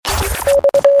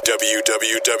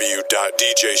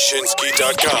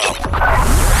www.djshinsky.com.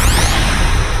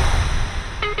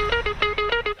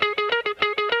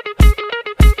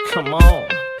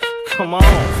 Come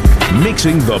on.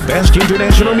 Mixing the best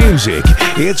international music.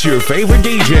 It's your favorite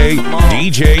DJ,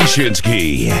 DJ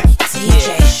Shinsky.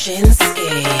 DJ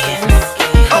Shinsky.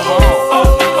 Come on.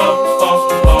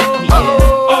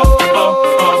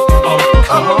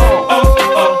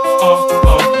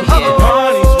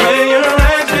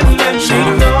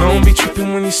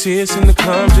 When you see us in the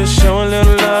club, just show a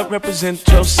little love, represent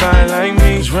your side like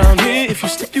me. 'Cause round here, if you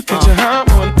slip, you catch a hot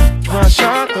one. One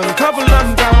shot, a couple of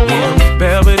them down one.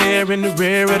 Belvedere in the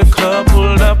rear of the club,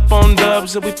 pulled up on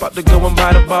dubs, and we about to go and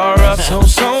buy the bar up. So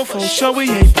for sure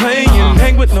we ain't playing,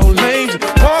 hang with no lames,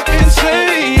 walk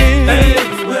insane. Hey,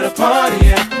 where the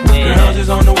party at? Girls is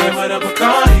on the way, where the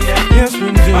Bacardi at? Yes,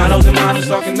 we do. Models and models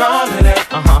talking all of that.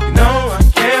 You know I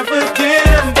can't forget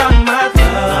about my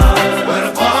love. Where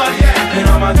the party at? And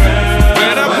all my girls,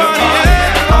 where the party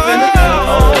at? Up in the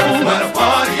club, where the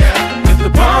party at? If the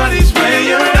party's where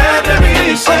you're at, let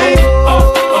me say,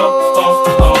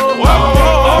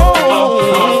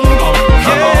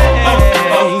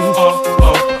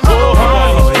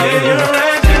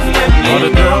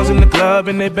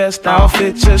 in their best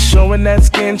outfit, just showing that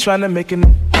skin, trying to make it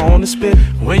on the spit.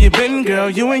 Where you been, girl?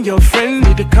 You and your friend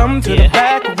need to come to the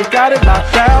back. We got it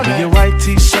locked down. Be a white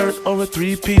t-shirt or a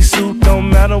three-piece suit, don't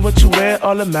matter what you wear.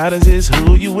 All that matters is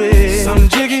who you with. Some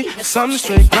jiggy, some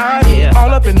straight grind. All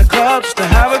up in the club just to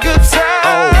have a good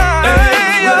time.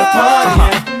 Hey, where the party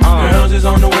at? Girls is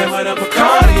on the way, where the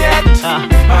Bacardi at?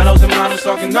 Models and models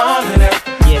talking all of that.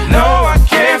 No, I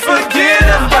can't forget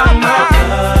about my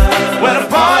love. Where the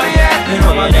party at? Where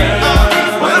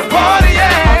the party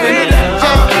at?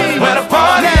 Where the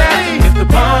party at? If the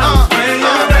party's where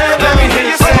you're at, let me hear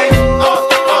you say,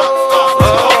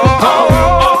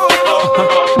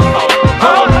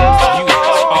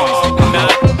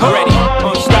 ready,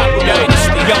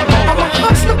 unstoppable,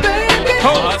 hustler, baby.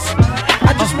 I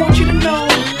just want you to know,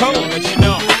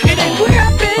 it ain't where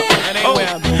I've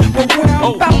been, but where I'm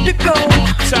about to go.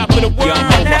 Top of the world.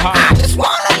 I just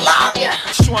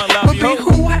wanna love you, be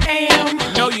who I am.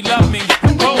 Know you love me.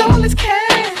 And with all this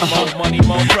cash, More money,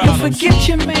 more problems. you'll forget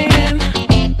your man.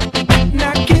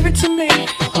 Now give it to me.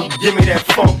 Give me that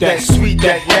funk, that sweet,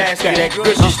 that nasty, that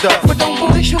gushy stuff. But don't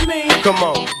bullshit me. Come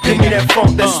on, give me that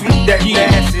funk, that sweet, that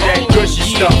nasty, that gushy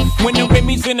stuff. When the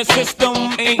Remy's in the system,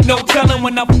 ain't no telling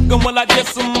when I fuck 'em, will I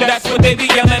diss 'em. That's what they be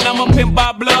yelling. I'm a pimp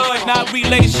by blood, not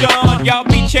relation. Y'all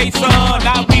be chasing,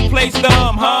 I replace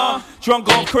them, huh? Drunk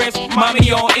on Chris,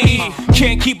 mommy on E.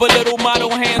 Can't keep a little model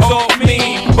hands off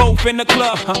me. Both in the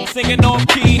club, singing off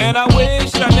key. And I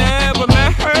wish I never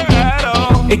met her at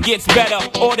all. It gets better,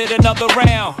 ordered another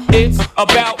round. It's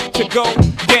about to go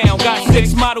down. Got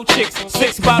 6 model chicks,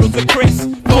 6 bottles of Chris,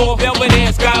 4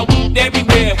 Belvedere's, got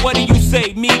everywhere. What do you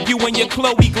say? Me, you, and your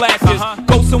Chloe glasses.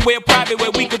 Go somewhere private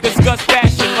where we could discuss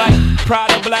fashion, like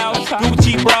Prada blouse,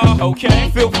 Gucci bra,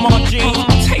 okay, Filth Mart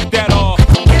jeans. Take that off.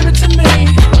 Give it to me.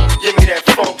 Give me that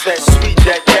funk, that sweet,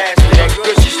 that nasty, that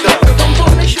gushy stuff. Don't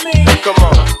punish me. Come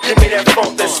on, give me that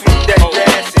funk, that sweet, that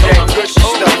nasty, that gushy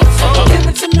stuff. Give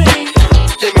it to me.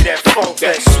 Give me that funk,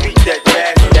 that sweet, that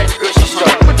nasty, that gushy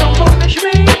stuff. But don't punish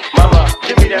me. Mama,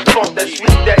 give me that funk, that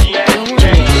sweet, that nasty.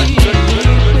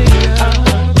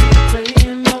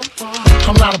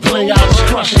 I'm not a player, I just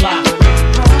crush a lot.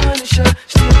 Punisher,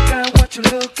 still got what you're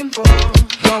looking for.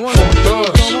 From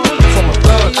thugs, from a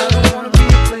thug. I don't wanna be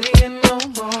playing no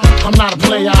more. I'm not a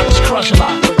player, I just crush a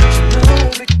lot. But you know,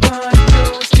 big pun,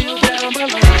 you're still down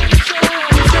below.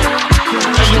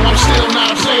 Hey, yo, I'm still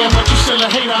not a player, but you still a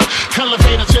hater.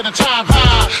 Elevator to the top,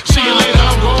 high. See you later,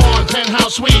 I'm gone.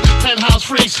 Penthouse suite, penthouse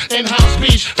freaks, in-house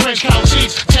beach, French couch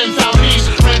seats, 10,000 east,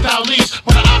 rent out lease.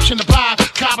 With an option to buy,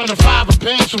 copping the 5 of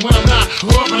banks. And when I'm not,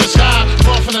 up in the sky,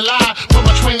 off in the lie. With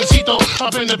my twincito,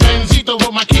 up in the Benzito.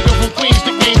 With my Kiko from Queens,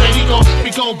 nickname Benito. We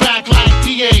go back like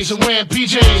PAs and wearing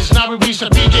PJs. Now we reach the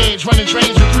B gauge, running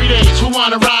trains for 3 days. Who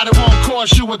wanna ride? It won't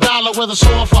cost you $1. Whether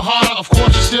sore for harder, of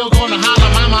course you're still gonna holler.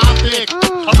 Mama, I'm thick.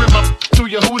 I rip my through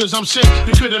your hooters, I'm sick.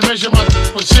 You couldn't measure my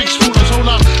with 6 rulers. Hold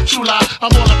up, true lie.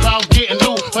 I'm all about getting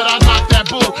new, but I knock that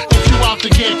bull if you out to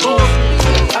get cool. I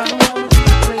don't wanna be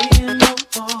playing no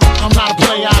more. I'm not a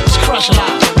player, I just crush a lot.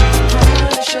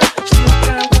 Punisher, still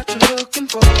got what you're looking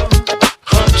for.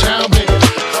 Uptown, baby,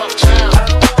 uptown. I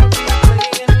don't wanna be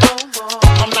playing no more.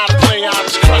 I'm not a player, I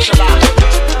just crush a lot.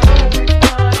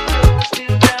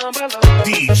 Still down below.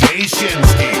 DJ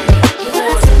Shinsky.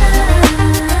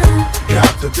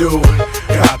 Got to do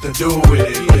with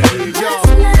it, yeah.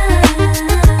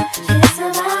 It's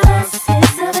about us,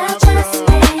 it's about just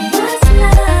me. What's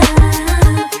love?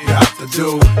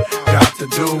 do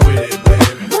with it,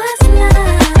 baby. What's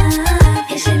love?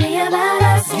 It should be about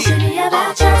us. It should be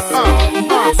about us.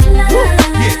 What's love?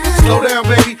 Yeah, slow down,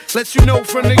 baby. Let you know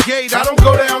from the gate, I don't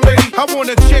go down, lady. I want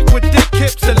a chick with thick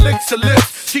hips and licks her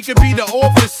lips. She could be the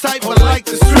office type, but like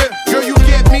the strip. Girl, you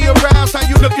get me aroused, how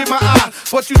you look in my eye.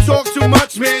 But you talk too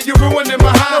much, man, you're ruining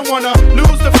my high. I don't wanna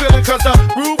lose the feeling, cause the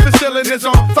roof is ceiling is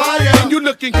on fire. And you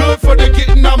looking good for the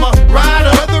getting, I'm a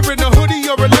rider. Whether in a hoodie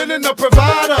or a linen, a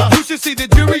provider. You should see the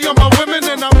jury on my women,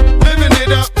 and I'm living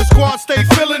it up. The squad stay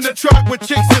filling the truck with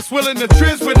chicks that's willing to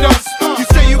trizz with us. You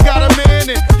say you got a man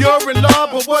and you're in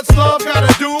love, but what's love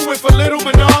gotta do with a little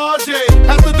menage?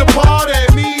 After the party,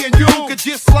 me and you could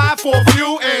just slide for a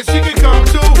few, and she can come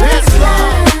too. It's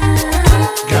love.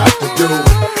 Got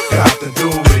to do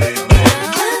with it, man.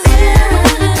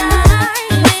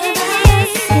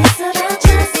 It's about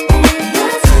just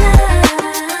what's love?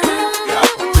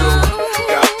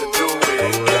 Got to do with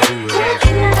it.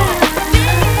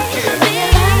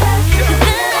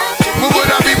 What would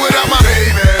I be without my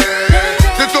baby?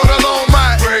 The thought alone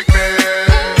might break me,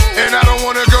 and I don't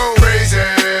wanna go crazy,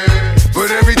 but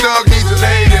every thug needs a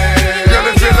lady. Girl,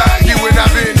 it feel like you and I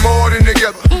been more than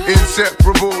together,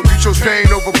 inseparable. You chose pain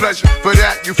over pleasure, for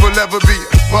that you forever be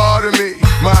a part of me.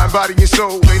 Mind, body, and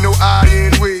soul, ain't no I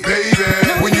in we. Baby,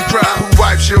 when you cry, who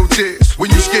wipes your tears? When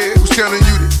you scared, who's telling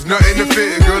you there's nothing to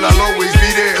fear? Girl, I'll always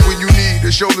be there when you need a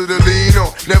shoulder to lean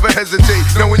on. Never hesitate,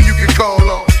 knowing you can call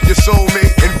on your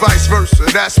soulmate and vice versa.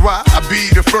 That's why I be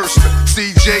the first to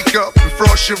see Jacob and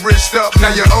frost your wrist up.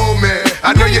 Now you're old man,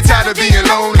 I know you're tired of being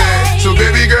lonely, so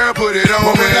baby girl, put it on.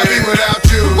 What would I be without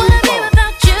you?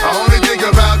 I only think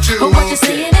about you. But what you're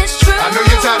saying is true. I know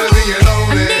you're tired of being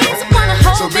lonely,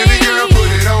 so baby girl, put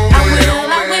it on. What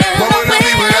would I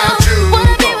be without you?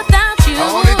 I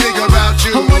only think about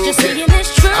you. But what you're saying is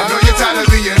true. I know you're tired of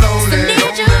being lonely,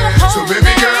 so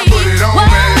baby girl, put it on.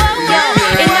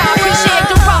 And I appreciate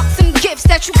the rocks and gifts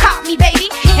that you caught me, baby.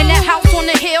 And that house on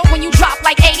the hill when you drop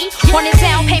like 80. On the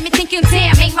down payment thinking,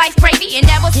 damn, ain't life gravy. And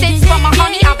ever since from my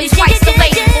honey, I've been twice the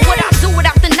lady. But what I do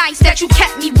without the nights that you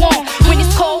kept me warm. When this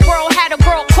cold world had a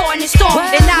girl caught in the storm.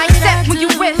 And I accept when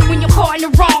you riff, when you're caught in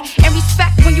the wrong. And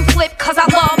respect when you flip, cause our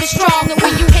love is strong. And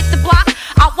when you hit the block,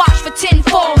 I watch for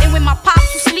tenfold. And when my pops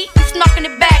was asleep, you snuck in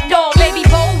the back door. Baby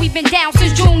boy, we've been down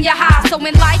since junior high. So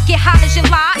when life get hot as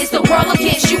July, it's the world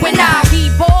against you and I.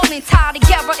 We ballin', tied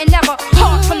together and never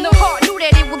heart from the heart. Knew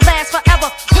that it would last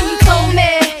forever. When you told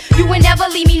me you would never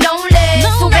leave me lonely.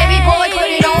 So baby boy, put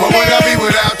it on me. What would I be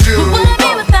without you?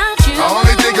 I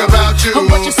only think about you. But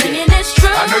what you're saying is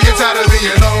true. I know you're tired of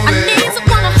being lonely, I need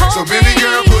someone to hold so baby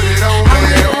girl, put it on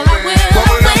me. What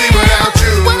would I be without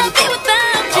you?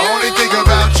 I only think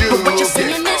about you. But what you're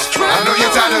saying is true. I know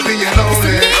you're tired of being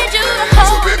lonely, Need you to so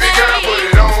hold baby me. girl, put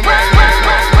it on me.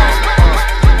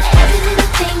 Every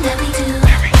little thing that we do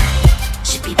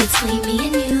should be between me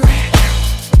and you.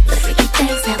 The freaky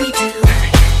things that we do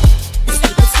is be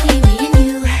between me and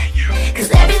you. Cause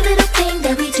every little thing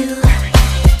that we do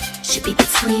should be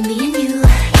between me and you.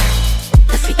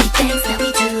 The freaky things that we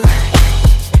do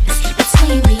is keep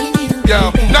between me and you.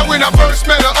 Yo, now when I first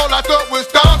met her, all I thought was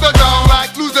down the down.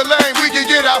 Like lose the lane, we can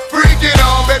get out, freak it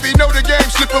on. Baby, know the game,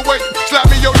 slip away. Slap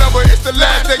me your number, it's the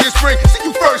last day of spring. See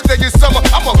you first day of summer,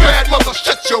 I'm a bad mother,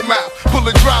 shut your mouth. Pull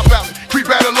a drop out, creep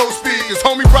at a low speed. Cause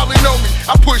homie probably know me,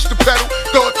 I push the pedal.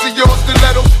 Thoughts of your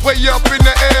stiletto, way up in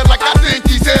the air like I think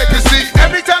he's head. Cause see,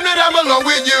 every time that I'm alone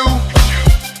with you,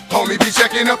 homie be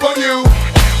checking up on you.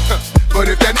 But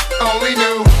if that only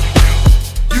knew,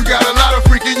 you got a lot of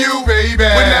freaking you, baby.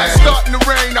 When that's starting to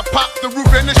rain, I pop the roof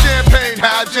and the champagne.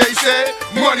 How Jay said,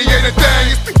 money ain't a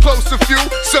thing, it's been close to few.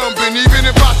 Some been even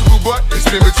impossible, but it's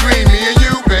been between me and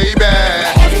you, baby.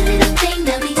 Every little thing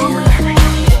that we do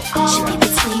should be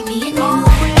between me and you.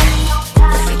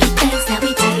 The freaky things that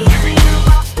we do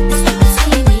is be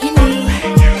between me and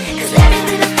you. Cause every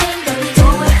little thing that we do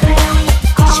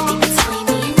should be between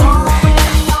me and you.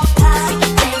 The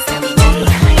freaky things that we do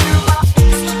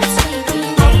is keep between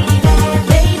me and you.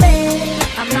 Baby,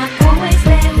 I'm not always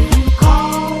there when you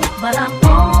call, but I'm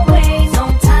always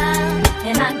on time.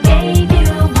 And I gave you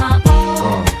my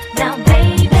all. Now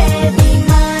baby, be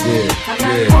mine. I'm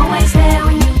not always there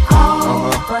when you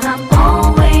call, but I'm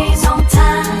always on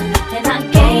time. And I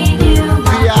gave you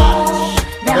my all.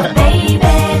 Now baby,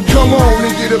 be Come on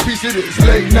and get a piece of this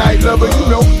late night lover. You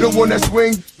know, the one that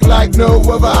swing like no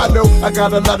other. I know I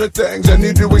got a lot of things I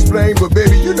need to explain, but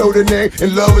baby, you know the name,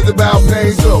 and love is about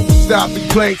pain. So stop the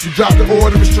complaints and drop the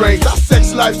order of restraints. Our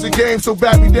sex life's a game, so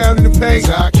back me down in the pain.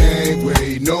 I can't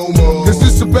wait no more. Cause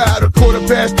it's about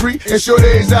 3:15, and sure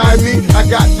days I me. I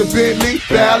got the Bentley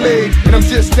Ballet, and I'm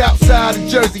just outside of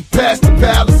Jersey, past the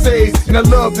Palisades. And I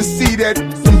love to see that,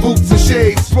 some boots and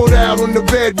shades. Throw out on the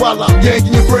bed while I'm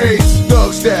yanking your braids.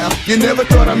 Thug style, you never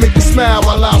thought I'd make you smile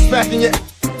while I'm smacking you.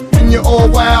 And you're all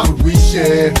wild. But we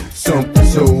share something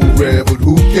so rare, but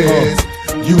who cares?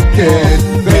 You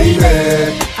can,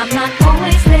 baby. I'm not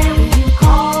always there when you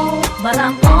call, but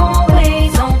I'm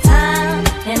always on time.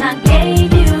 And I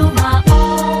gave you my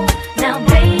all. Now,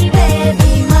 baby,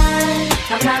 be mine.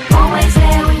 I'm not always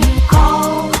there when you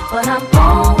call, but I'm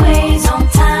always on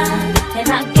time. And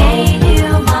I gave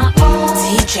you my all.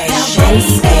 DJ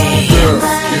Shinsuke. Girl,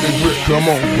 get a grip, come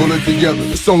on, pull it together.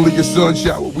 It's only a sun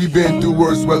shower. We've been through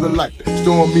worse weather like that.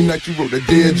 Stormy night, you wrote a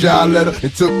Dear John letter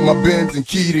and took my Benz and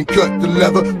keyed and cut the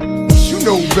leather. You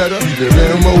know better. Either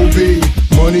M.O.B.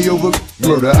 Money over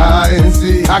murder,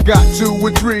 I.N.C. I got 2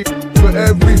 or 3 for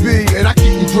every V, and I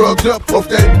keep them drugged up off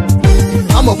that.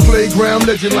 I'm a playground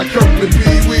legend like Kirkland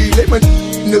Pee Wee. They my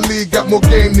in the league got more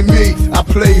game than me. I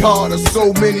play harder,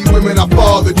 so many women I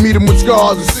bothered. Meet them with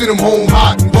scars and send them home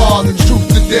hot and bothered. Truth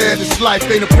to dare, this life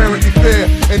ain't apparently fair.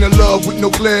 Ain't a love with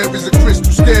no glare is a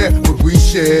crystal stare. But we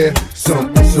share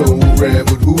something so rare,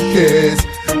 but who cares?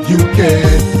 You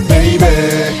can, baby.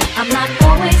 I'm not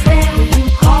always there when you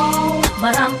call,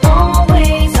 but I'm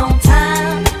always on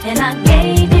time. And I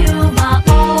gave you my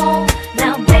all.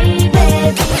 Now, baby, be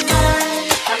mine.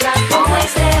 I'm not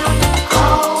always there when you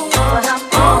call, but I'm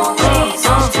always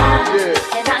on time.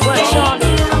 And I gave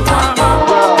you my all.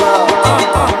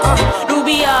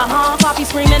 Rubia, Poppy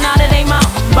screaming out of they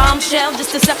mouth. Bombshell,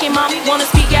 just a second, mommy wanna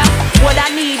speak out. What I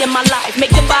need in my life,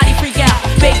 make the body freak out.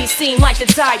 Baby seem like the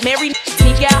type, Mary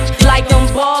sneak out. Like I'm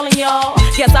ballin', y'all.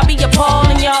 Guess I be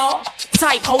appallin', y'all.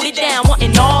 Type, hold it down,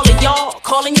 wantin' all of y'all.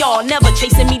 Calling y'all, never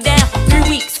chasing me down. 3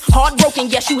 weeks, heartbroken,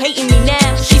 guess you hating me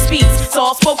now. She speaks,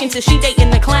 soft spoken till she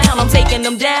dating the clown. I'm taking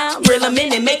them down, reel them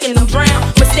in and making them drown.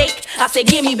 Mistake, I said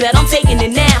give me, but I'm taking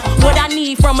it now. What I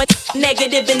need from a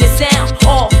negative in the sound.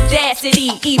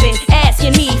 Audacity, even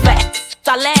asking me for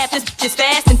I laugh, this bitch is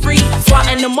fast and free.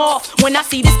 Swatting them off when I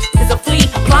see this is a flea.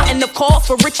 Plotting the cause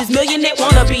for riches, millionaire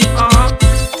wanna be.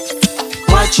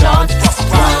 What y'all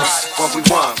want? What we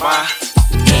want, why?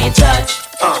 Can't touch.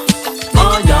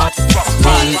 All y'all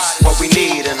needs what we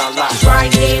need in our lives.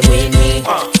 Right here with me.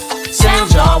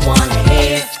 Sounds y'all wanna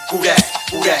hear. Who that?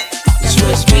 Who that?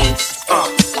 Swiss beats.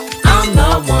 I'm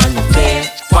the one to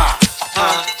fear. Why?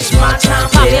 It's my time.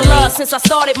 Popular since I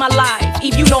started my life.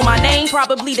 If you know my name,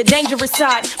 probably the dangerous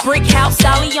side. Brick house,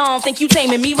 stallion, think you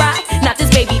taming me right? Not this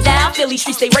baby down, Philly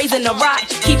streets, they raising the ride.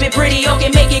 Keep it pretty, okay,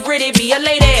 make it gritty, be a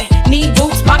lady. Need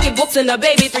boots, pocket books, and a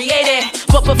baby 380.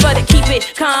 But prefer to keep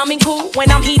it calm and cool. When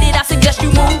I'm heated, I suggest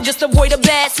you move. Just avoid a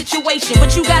bad situation,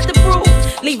 but you got to prove.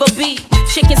 Leave a beat,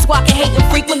 chicken squawking, hating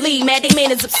frequently. Mad they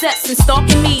man is obsessed and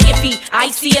stalking me. If he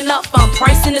icy enough, I'm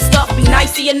pricing the stuff. Be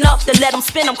nicey enough to let him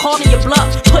spin, I'm calling your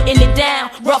bluff. Putting it down,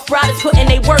 rough riders putting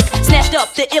they work. Snatched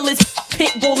up the illest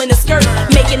pit bull in the skirt,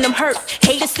 making them hurt.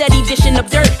 Haters steady dishing up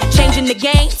dirt, changing the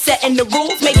game, setting the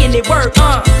rules, making it work.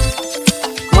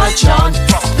 What y'all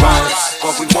want?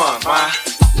 What we want, why?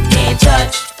 Can't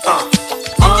touch.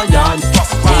 All y'all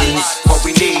needs what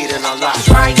we need in our lives.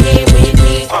 Right here with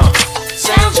me.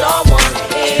 Sounds y'all wanna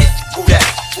hear. Who that?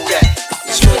 Who that?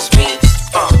 Swiss beats.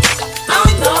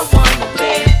 I'm the one to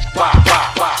bear. Why?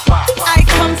 I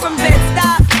come from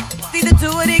Bed-Stuy. See the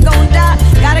two of they gon' die.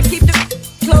 Gotta keep the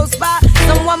close by.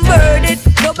 Someone murdered.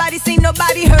 Nobody seen,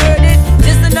 nobody heard it.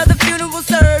 Just another funeral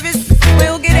service.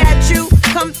 We'll get at you.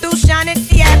 Come through, shine it,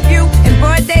 yap you. In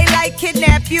broad daylight,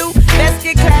 kidnap you. Best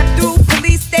get clapped through.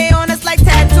 Police stay on us like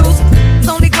tattoos. It's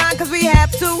only grind cause we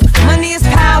have to. Money is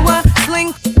power.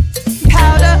 Sling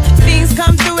powder. Fiends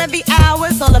come through every hour.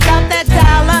 It's all about that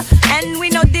dollar. And we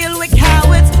no deal with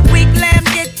cowards. Weak lamb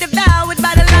get devoured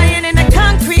by the lion in the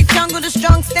concrete jungle. The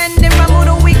strong stand and rumble.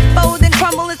 The weak fold and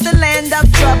crumble. It's the land of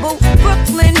trouble.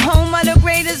 Brooklyn, home of the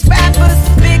greatest rappers.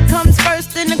 Big comes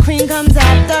first and the cream comes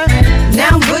after.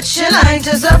 Now put your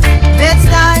lighters up.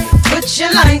 Bed-Stuy, put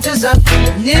your lighters up.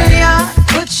 New York,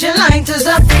 put your lighters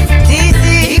up.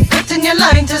 DC, keep putting your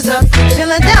lighters up.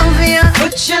 Philadelphia,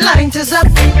 put your lighters up.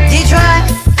 Detroit,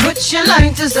 put your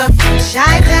lighters up.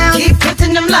 Chi-Town, keep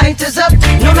putting them lighters up.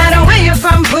 No matter where you're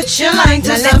from, put your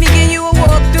lighters up. Now let me give you a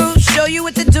walkthrough, show you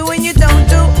what to do and you don't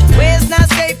do. Where it's not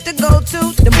safe to go to.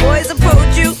 The boys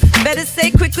approach you, better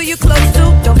stay quick who you close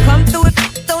to. Don't come through if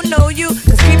don't know you,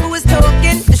 cause people is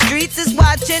talking, the streets is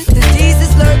watching, the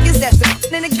Jesus lurking, that's the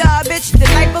in the garbage. The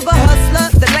life of a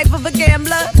hustler, the life of a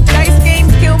gambler. Dice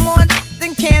games kill more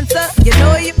than cancer. You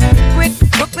know you quick,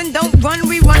 Brooklyn don't run,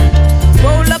 we run.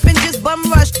 Roll up and just bum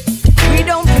rush. We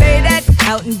don't play that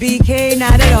out in BK,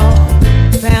 not at all.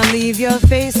 Fam, leave your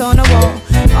face on the wall.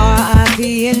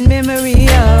 R.I.P. in memory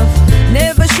of.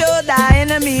 Never should I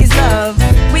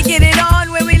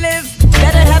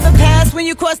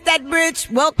cross that bridge.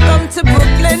 Welcome to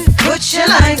Brooklyn. Put your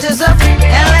lighters up.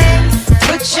 LA,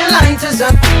 put your lighters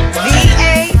up.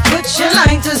 VA, put your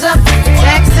lighters up.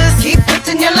 Texas, keep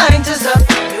putting your lighters up.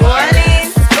 New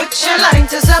Orleans, put your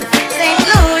lighters up. St.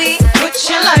 Louis, put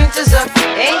your lighters up.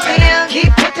 ATL, keep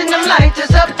putting them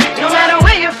lighters up. No matter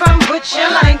where you're from, put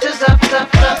your lighters up, up,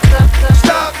 up, up, up.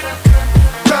 Stop,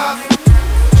 drop,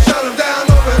 shut them down,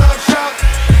 open up shop.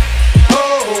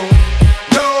 Oh,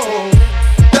 no,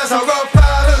 that's how rough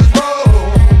riders roll.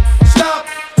 Stop,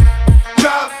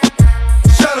 drop,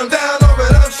 shut them down,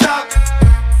 open up shop.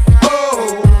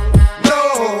 Oh,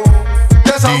 no,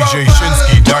 that's how rough riders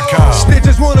roll.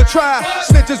 Snitches wanna try,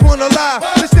 snitches wanna lie.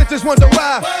 The snitches wonder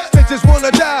why, snitches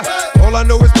wanna die. All I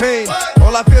know is pain,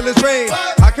 all I feel is rain.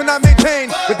 How can I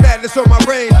maintain with madness on my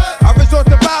brain? I resort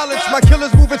to violence, my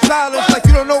killers move in silence. Like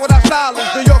you don't know what I silence,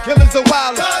 New York killers are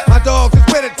wildest. My dogs is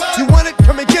with it, you want it,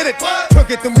 come and get it. Took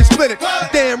it, then we split it,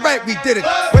 damn right we did it.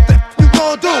 What the you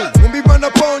gon' do when we run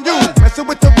up on you? Messing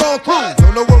with the wrong crew,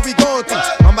 don't know what we going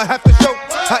through. I'ma have to show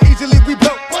how easily we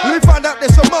blow. When we find out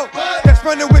there's some more that's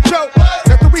running with Joe.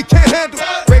 Nothing we can't handle,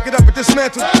 break it up and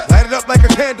dismantle. Light it up like a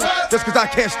candle, just cause I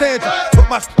can't stand you. Put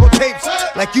my on tapes,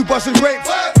 like you busting grapes.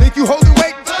 Think you holding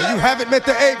weight, and you haven't met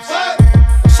the apes.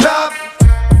 Stop,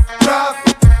 drop,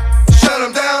 shut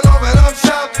them down, open up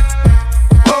shop.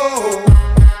 Oh,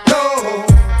 no,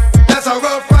 that's how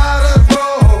rough riders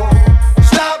roll.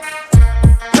 Stop,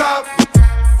 drop,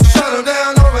 shut them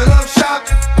down, open up shop.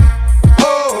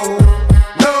 Oh,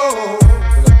 no,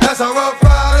 that's how rough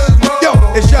riders roll. Yo,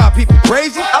 is y'all people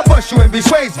crazy? I bust you and be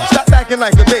swayzy. Stop acting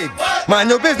like a baby. Mind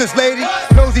your business, lady.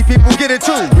 Nosy people get it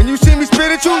too. When you see me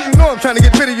spit at you, you know I'm trying to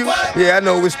get rid of you. Yeah, I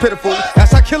know it's pitiful.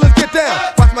 That's how killers get down.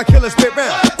 Watch my killers spit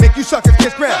round. Make you suckers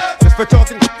kiss ground. Just for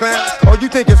talking clowns. Oh, you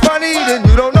think it's funny? Then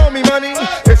you don't know me, money.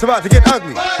 It's about to get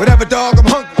ugly. Whatever, dog, I'm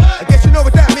hungry. I guess you know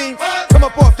what that means. Come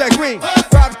up off that green.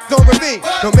 Rob don't ravine.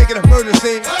 Don't make it a murder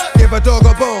scene. Give a dog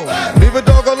a bone. Leave a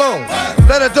dog alone.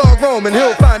 Let a dog roam and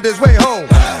he'll find his way home.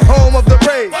 Home of the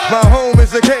brave. My home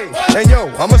is the cave. And yo,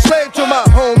 I'm a slave to my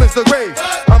home is the grave.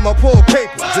 I'ma pull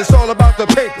papers. It's all about the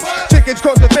papers. Chickens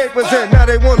cross the papers and now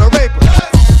they wanna rape us.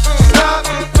 Stop,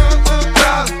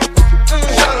 drop,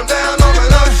 shut them down,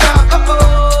 open up shop. Oh,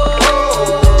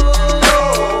 no,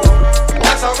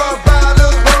 that's how rough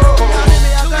riders roll.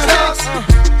 Stop,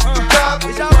 drop,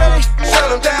 shut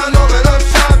them down, open up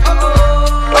shop.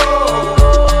 Oh,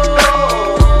 no,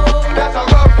 that's how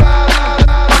rough riders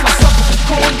roll. I'm a sucker for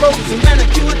cornrows and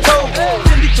manicured toes.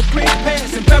 Fendi capri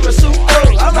pants and parachute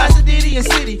clothes. I rise to Diddy and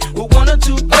City with one or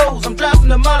two goals. I'm driving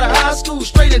them out of high school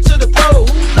straight into the pro.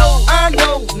 Who knows? I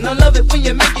know, and I love it when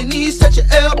you make your knees touch your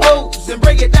elbows and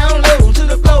break it down low to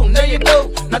the floor. And there you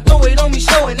go. Now throw it on me,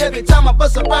 showing every time I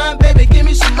bust a rhyme, baby, give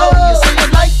me some more. You say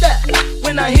it like that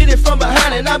when I hit it from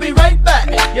behind, and I'll be right back.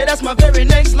 Yeah, that's my very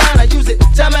next line. I use it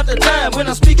time after time when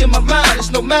I'm speaking my mind.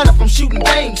 It's no matter if I'm shooting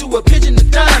game to a pigeon to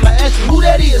dime. I ask you who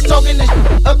that is talking this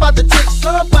about the ticks.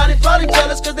 Somebody probably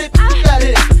jealous cause they got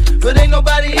it, but ain't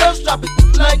nobody else dropping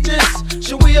like this.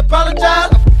 Should we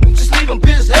apologize? Just leave them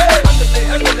pissed. Hey,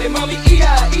 underlay, mommy,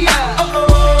 E-I.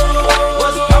 Uh-oh,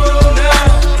 what's poppin'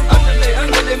 now?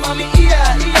 Underlay, mommy, E-I.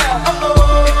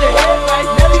 Uh-oh, if they head right,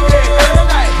 Nelly red,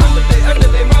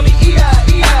 underlay, mommy, E-I.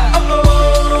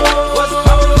 Uh-oh, what's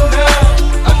poppin'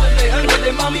 now?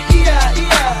 Underlay, mommy, E-I.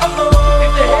 Uh-oh,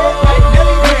 if they head right,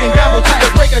 Nelly red. We can dabble to the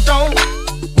break of dawn,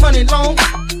 money long,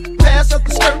 pass up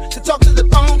the skirt to talk to the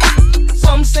phone.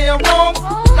 Some say I'm wrong,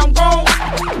 I'm wrong.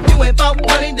 You ain't about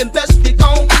money, then best be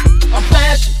gone. I'm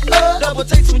flashing, double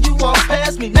takes when you walk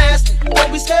past me, nasty.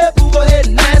 Don't be scared, boo, go ahead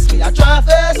and ask me. I drive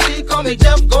fast, see, call me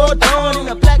Jeff Gordon. In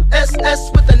a black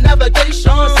SS with the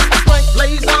navigation. Frank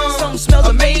blaze on, something smells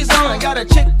amazing. I got a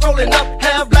chick rolling up,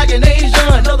 half black and Asian.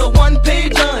 Another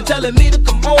one-page on, telling me to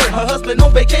come home. Her husband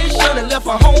on vacation and left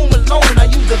her home alone. I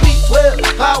use the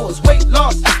B12 powers, weight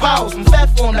loss powers. From fat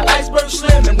form to iceberg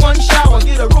slim in one shower.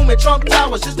 Get a room at Trump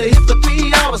Towers just to hit the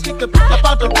 3 hours. Kick the up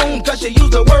out the room cause she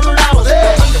used the word hours.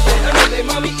 Hey, underlay,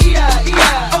 mommy, E-I.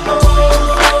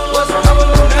 Uh-oh, what's poppin'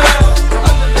 now?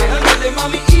 Underlay,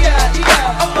 mommy, E-I.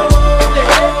 Uh-oh, if they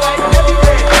head right, Nelly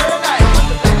red.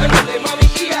 Underlay, mommy,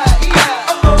 E-I.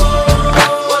 Uh-oh,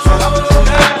 what's poppin'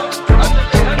 now?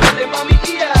 Underlay, mommy,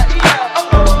 E-I.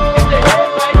 Uh-oh, if they head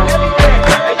right, Nelly red.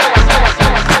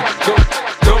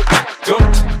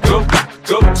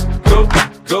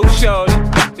 Go, shorty,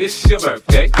 it's your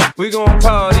birthday. We gon'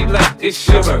 party like it's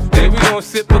your birthday. We gon'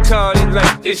 sip Bacardi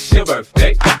like it's your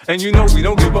birthday. And you know we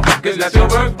don't give a fuck, it's not your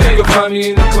birthday. You'll find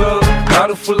me in the club,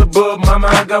 bottle full of bub. Mama,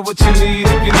 I got what you need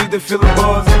if you need to feel the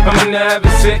buzz. I'm into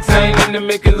having sex, I ain't into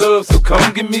making love, so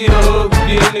come give me a hug. If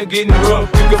you're into getting rough,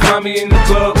 you can find me in the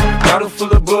club. Bottle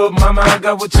full of bub, mama, I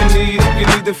got what you need. If you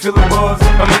need to feel the buzz,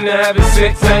 I'm into having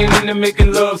sex, I ain't into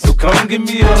making love, so come give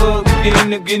me a hug. If you're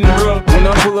into getting rough. When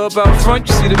I pull up out front,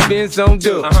 you see the Benz on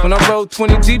dub. When I roll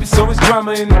 20 deep, it's always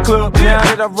drama in the club. Now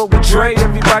that I roll with Dre,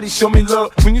 everybody show me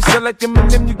love. When you sell like them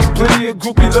and them, you get plenty of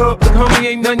groupie love. Look, homie,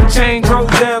 ain't nothing changed. Roll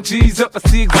down, G's up. I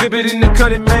see exhibit in the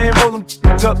cutting, man. Roll them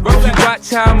up. If you watch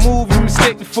how I move, you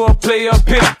mistake before I play up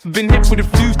here. Been hit with a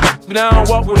few, but I don't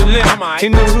walk with a limp.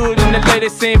 In the hood, in the lady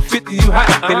saying 50, you hot.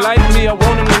 They like me, I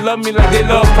want them to love me like they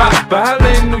love pop. But holla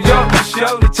in New York, for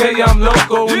sure, they tell you I'm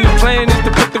loco. And the plan is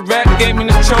to put the rap game in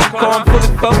the choke. I'm fully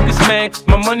focused, man.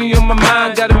 My money on my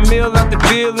mind, got a meal out the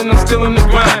deal, and I'm still in the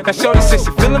grind. Now shorty says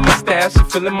she feeling my style, she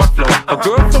feeling my flow. A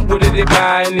girl from Wooded, they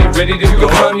buy, and they ready to go.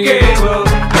 Find me in the club,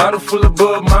 bottle full of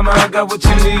bub. Mama, I got what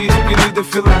you need, if you need to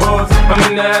feel the buzz. I'm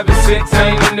into having sex, I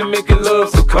ain't into making love,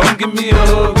 so come give me a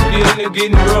hug. If you're into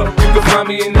getting rough, you can find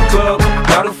me in the club.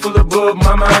 Bottle full of bub,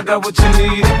 mama, I got what you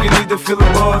need, if you need to feel the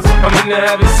buzz. I'm into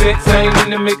having sex, I ain't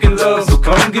into making love, so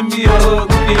come give me a hug.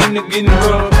 If you're into getting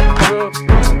rough.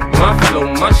 My flow,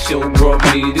 my show brought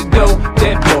me to go.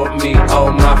 That bought me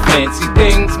all my fancy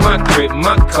things. My crib,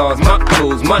 my cars, my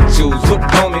clothes, my shoes. Look,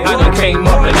 homie, I done came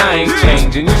up and I ain't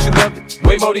changing. You should love it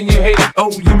way more than you hate it.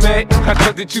 Oh, you mad? I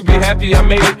thought that you be happy I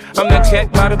made it. I'm that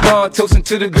cat by the bar, toasting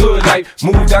to the good life.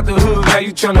 Moved out the hood, now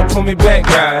you tryna pull me back,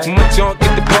 right? My junk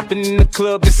get the bumping in the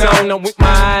club, it's on. I'm with my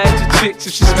eyes, your chicks,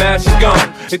 if she smash, she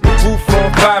gone. Hit the roof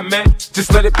on fire, man.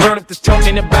 Just let it burn if the talk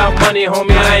ain't about money,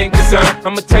 homie, I ain't concerned.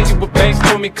 I'ma tell you what banks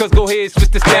told me, cause go ahead, switch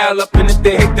the style up. And if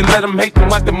they hate, then let them hate, then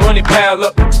watch the money pile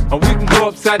up. Or we can go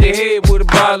upside their head with a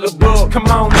bottle of bug. Come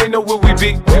on, they know where we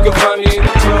be. You can find me in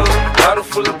the club, bottle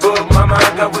full of bug. Mama,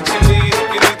 I got what you need,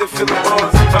 if you need to feel the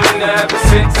buzz. I'm into having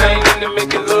sex, I ain't into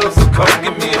making love, so come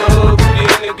give me a hug. If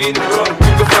you're into getting rough,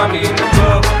 you can find me in the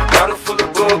club, bottle full of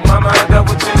bug. Mama, I got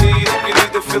what you need, if you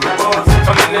need to feel the buzz.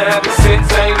 I'm into having sex,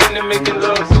 I ain't into making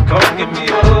love, so come give me a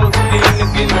hug. If you're into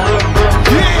getting rough,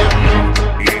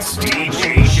 yeah. It's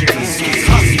DJ Shinsky.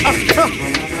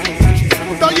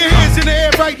 Throw your hands in the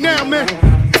air right now, man.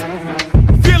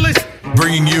 Feel it.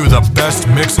 Bringing you the best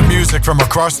mix of music from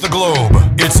across the globe.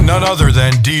 It's none other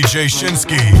than DJ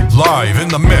Shinsky, live in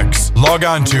the mix. Log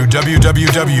on to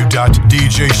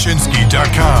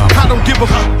www.djshinsky.com. I don't give a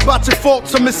fuck about your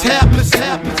faults or mishaps.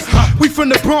 We from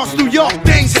the Bronx, New York,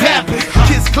 things happen.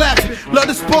 Kids clapping, love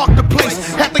to spark the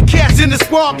place. Half the cats in the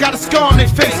squad got a scar on their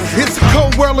face. It's a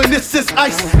cold world and this is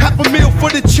ice. Half a meal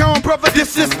for the charm, brother,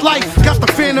 this is life. Got the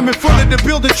Phantom in front of the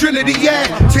building, Trinity, yeah.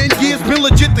 10 years been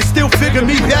legit, they still figure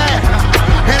me bad.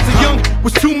 As a young,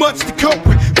 was too much to cope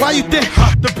with. Why you think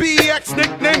the BX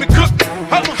nickname it Cook?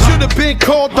 Should have been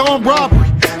called on robbery,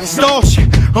 stall shit,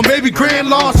 or maybe grand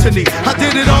larceny. I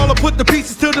did it all, I put the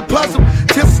pieces to the puzzle.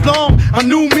 Just as long, I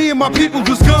knew me and my people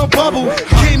was gonna bubble.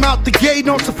 Came out the gate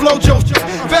on some flojo.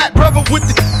 Fat brother with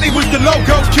the they was the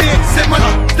logo kid. Said my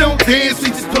don't dance, we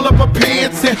just pull up our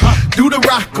pants and do the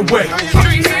rock away.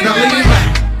 Now lean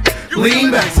back,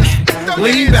 lean back,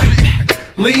 lean back.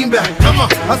 Lean back, come on.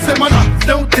 I said my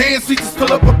don't dance, we just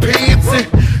pull up our pants and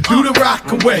do the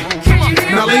rock away.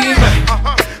 Now lean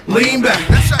back, lean back,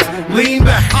 lean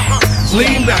back,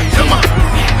 lean back, come on.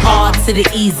 Hard to the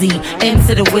easy,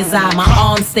 into the whiz-eye. My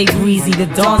arms stay breezy, the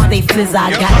dawn stay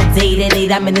fizz-eye. Got a date at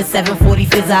 8, I'm in the 740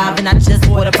 fizz-eye. And I just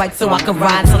bought a bike so I can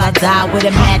ride till I die with a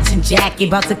matching jacket.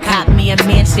 About to cop me a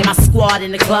mansion. My squad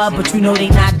in the club, but you know they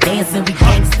not dancing. We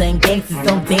gangsta and gangsters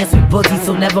don't dance with boogies.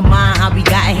 So never mind how we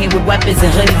got in here with weapons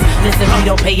and hoodies. Listen, we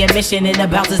don't pay admission and the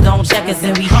bouncers don't check us.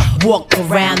 And we walk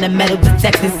around the metal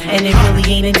detectors. And it really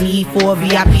ain't a need for a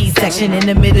VIP section. In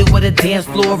the middle with a dance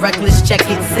floor, reckless check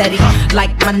it, set it.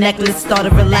 Like my necklace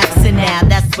started relaxing now.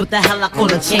 That's what the hell I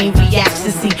call a chain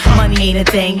reaction. See, money ain't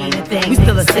a thing. We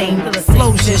still the same.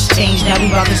 Flow just changed. Now we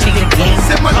about to change the game.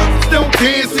 Said my don't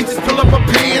dance, we just pull up our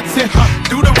pants and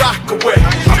do the rock away.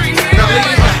 Now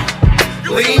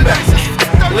lean back, lean back,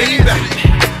 lean back,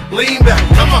 lean back.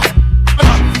 Come on.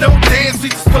 Don't dance, we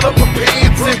just pull up our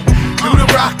pants and do the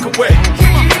rock away.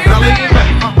 Now lean back,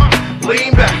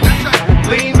 lean back,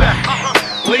 lean back,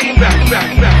 lean back, back.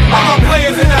 All my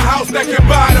players in the house that can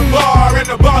buy the bar and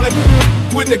the ballin'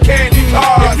 with the candy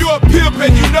cars. If you a pimp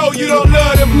and you know you don't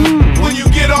love them, when you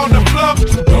get on the floor,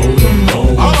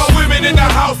 all my women in the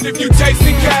house, if you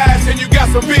chasing cash and you got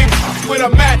some big with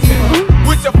a matching,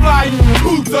 with your flying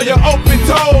boots or your open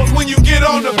toes, when you get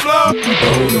on the floor,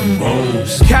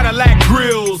 Cadillac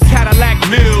grills, Cadillac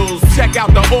mills, check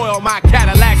out the oil my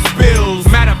Cadillac spills.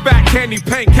 Matter of fact, candy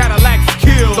paint Cadillacs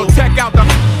kill, so check out the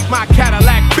my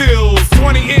Cadillac bills.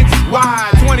 20-inch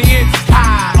wide, 20-inch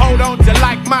high. Hold on to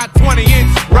like my 20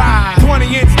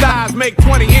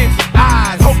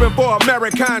 for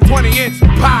American 20-inch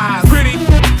pies. Pretty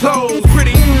clothes,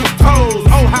 pretty toes.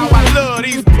 Oh, how I love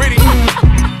these pretty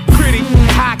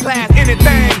high class,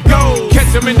 anything goes.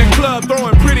 Catch them in the club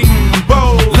throwing pretty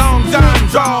bows. Long John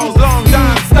draws, long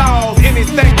John stalls.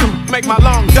 Anything to make my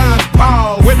long John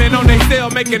pause. Women on they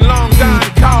cell making long John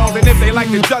calls. And if they like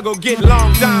to juggle, get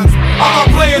long Johns. All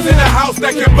my players in the house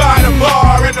that can buy the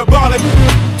bar and the ball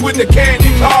with the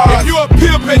candy cars. If you a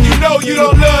pimp and you know you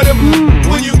don't love them,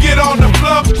 when you get on the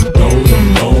floor,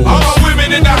 all my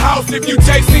women in the house, if you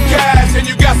chasing cash and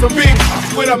you got some big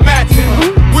with a matching,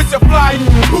 with your fly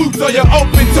boots or your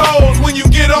open toes, when you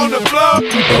get on the floor,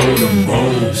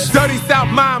 dirty South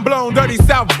mind blown, dirty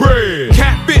South bread,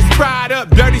 catfish fried up,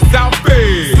 dirty South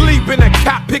bed, sleep in a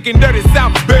cop picking dirty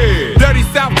South bed, dirty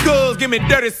South girls, give me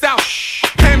dirty South.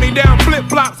 Hand me down flip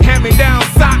flops, hand me down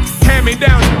socks, hand me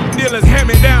down dealers, hand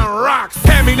me down rocks,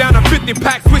 hand me down a 50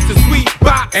 pack, switch the sweet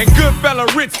box, and good fella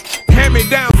rich, hand me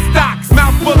down stocks,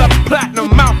 mouth full of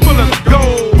platinum, mouth full of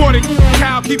gold, 40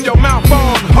 cow, keep your mouth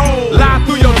on hold, lie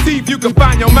through your teeth, you can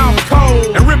find your mouth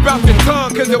cold, and rip out your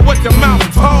tongue cause of what your mouth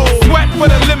told, sweat for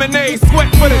the lemonade, sweat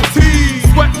for the tea,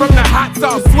 sweat from the hot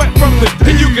sauce, sweat from the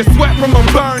tea, and you can sweat from a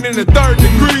burn in the 3rd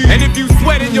degree, and if you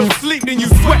sweat in your sleep, then you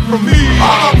sweat from me.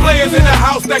 All my players in the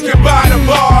house that can buy the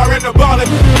bar and the ball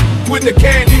with the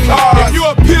candy cars. If you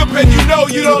a pimp and you know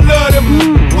you don't love them,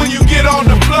 when you get on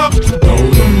the floor,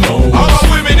 all my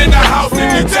women in the house, if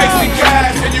you chasing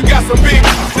cash and you got some big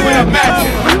with a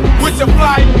matching, with your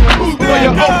fly boots or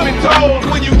your open toes,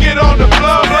 when you get on the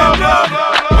floor,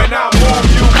 when I move,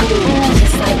 you move.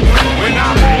 When I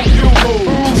move, you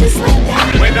move. Just like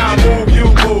that. When I move, you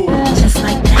move. Just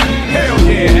like that. Hell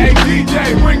yeah, hey DJ,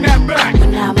 bring that back.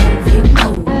 When I move, you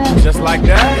move. Just like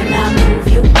that. When I move,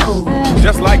 you move.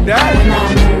 Just like that. When I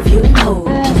move, you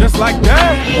move. Just like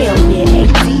that. Hell yeah, hey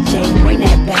DJ, bring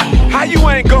that back. How you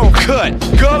ain't gon' cut?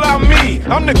 Girl, I'm me.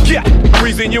 I'm the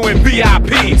reason you in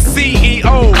VIP.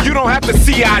 CEO, you don't have to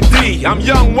CID. I'm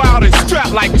young, wild, and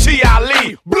strapped like G.I.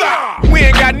 Lee. Blah! We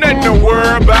ain't got nothing to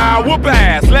worry about. Whoop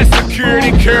ass, let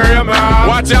security carry them out.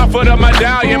 Watch out for the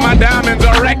medallion, my diamonds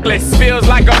are reckless. Feels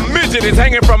like a midget is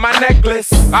hanging from my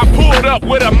necklace. I pulled up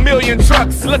with 1,000,000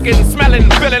 trucks, looking, smelling,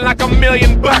 feeling like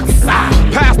 $1,000,000.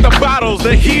 Pass the bottles,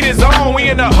 the heat is on. We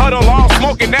in the huddle, all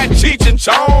smoking that Cheech and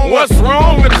Chong. What's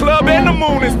wrong? The club and the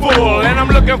moon is full, and I'm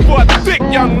looking for a thick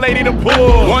young lady to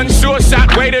pull. One sure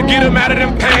shot way to get him out of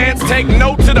them pants. Take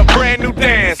note to the brand new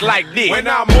dance like this. When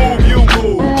I move, you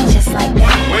move. Just like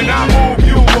that. When I move,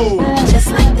 you move.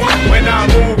 Just like that. When I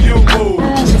move, you move.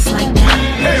 Just like that.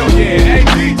 Hell yeah, hey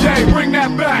DJ, bring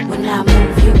that back. When I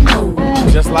move, you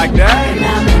move. Just like that. When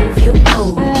I move, you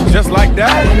move. Just like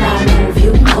that. When I move,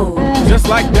 you move. Just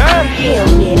like that. Hell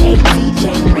yeah, hey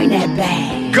DJ, bring that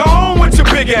back. Go on with your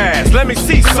big ass, let me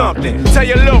see something. Tell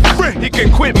your little friend he can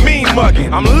quit mean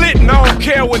mugging. I'm lit and I don't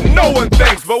care what no one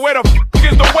thinks, but where the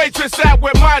is the waitress at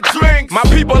with my drinks? My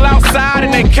people outside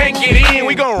and they can't get in.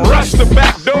 We gon' rush the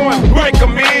back door and break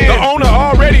them in. The owner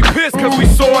already pissed cause we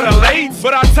sorta late,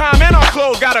 but our time and our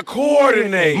clothes gotta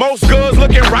coordinate. Most girls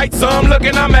looking right, some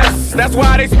looking a mess. That's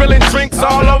why they spilling drinks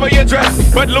all over your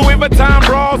dress. But Louis Vuitton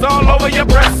bras all over your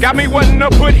breasts. Got me wanting to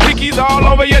put hickeys all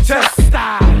over your chest.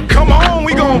 Come on,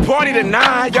 we gon' party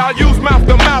tonight. Y'all use mouth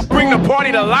to mouth, bring the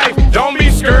party to life. Don't be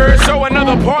scared, show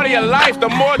another party of life. The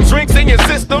more drinks in your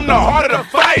system, the harder the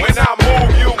fight. When I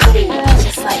move, you move.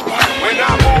 Just like that. When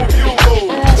I move, you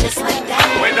move. Just like that.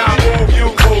 When I move, you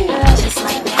move. Just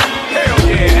like that. Hell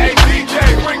yeah, hey DJ,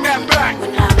 bring that back.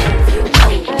 When I move, you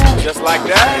move. Just like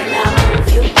that. When I move,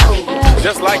 you move.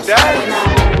 Just like that. When I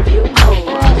move, you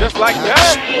move. Just like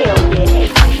that. Hell yeah.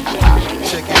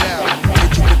 Check it out.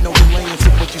 Did you get no lanes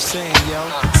of what you saying, yo?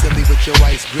 Silly with your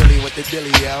ice, grilly with the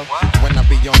dilly, yo. When I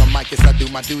be on the mic, yes, I do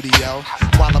my duty, yo.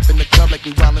 While up in the club like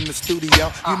we while in the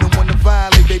studio. You don't wanna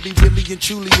violate, baby, really and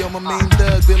truly, yo. My main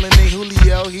thug, villain ain't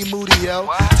Julio, he moody, yo.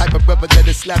 Type of rubber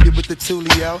that'll slap you with the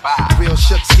tulio. Real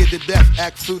shook, scared to death,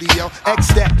 act fruity, yo.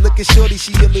 X that, looking shorty,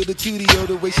 she a little cutie, yo.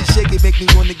 The way she shake it make me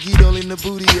wanna get all in the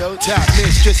booty, yo. Top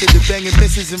mistress of the banging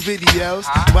misses and videos.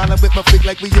 While I'm with my freak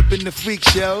like we up in the freak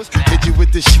shows. Hit you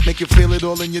with this shit, make you feel it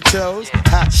all in your toes.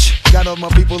 Hot shh, got all my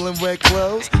people in red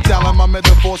clothes. Dialing my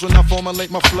metaphors when I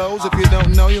formulate my flows. If you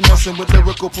don't know, you're messing with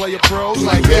lyrical player pros. Do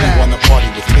like you really that. wanna party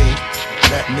with me?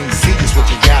 Let me see just what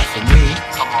you got for me.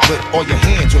 Put all your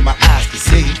hands where my eyes can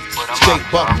see. Straight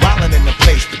buck wildin' in the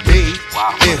place to be.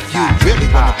 If you really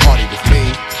wanna party with me,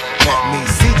 let me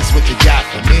see just what you got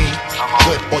for me.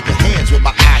 Put all your hands where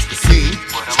my eyes can see.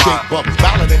 Straight buck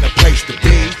wildin' in the place to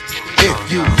be. If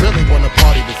you really wanna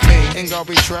party with me, God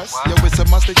we trust. Yo, it's a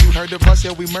must that you heard of us,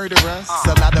 yo, we murder us.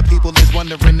 A lot of people is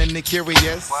wondering and they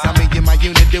curious. I mean, in my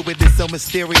unit deal with it so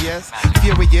mysterious.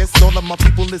 Furious, all of my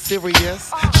people is serious.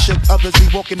 Shook others be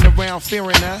walking around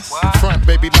fearing us. Front,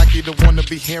 baby, like you don't wanna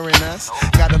be hearing us.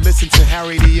 Gotta listen to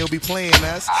Harry D.O. be playing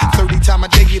us. 30 times a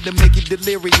day to make you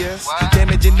delirious.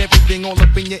 Damaging everything all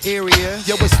up in your area.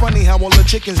 Yo, it's funny how all the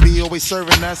chickens be always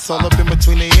serving us. All up in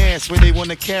between their ass where they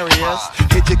wanna carry us.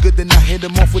 Hit you good, then I hit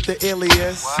them off with the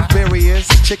alias. Various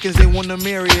chickens, they wanna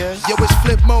marry us. Yo, it's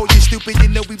flip mode, you stupid, you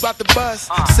know we bout to bust.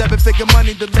 7-figure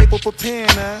money, the label preparing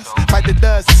us. Fight the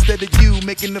dust instead of you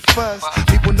making the fuss.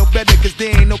 People know better cause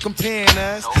they ain't no comparing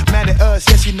us. Mad at us,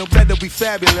 yes you know better, we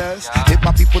fabulous. Hit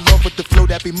my people off with the flow,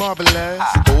 that be marvelous.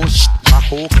 Oh shit, my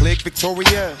whole clique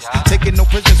victorious. Taking no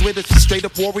prisoners with us, straight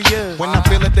up warriors. When I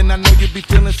feel it, then I know you be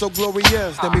feeling so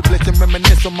glorious. Then we blitz and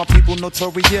reminisce on my people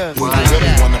notorious. Well, you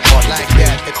really wanna party like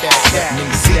that, let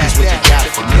me see just what you got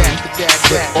for me.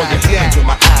 Put all your hands with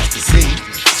my eyes to see.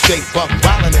 Straight buck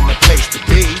wildin' in the place to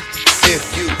be. If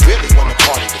you really wanna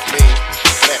party with me,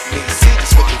 let me see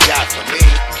just what you got for me.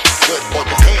 Put all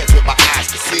your hands with my eyes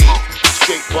to see.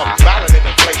 Straight buck wildin' in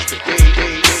the place to be.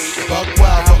 Buck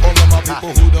wild for all of my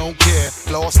people who don't care.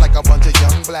 Floss like a bunch of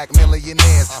young black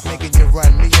millionaires. Making you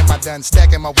run, me and my done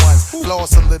stacking my ones.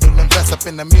 Floss a little, invest up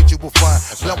in the mutual fund.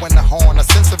 Blowing the horn, a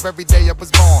sense of every day I was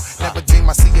born. Never dream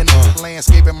I see another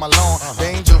landscape in my lawn.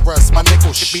 Dangerous, my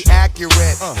nickel should be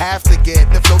accurate. Have to get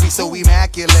the flow be so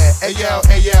immaculate. Hey yo,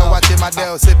 watching my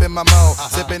dough, sipping my mo.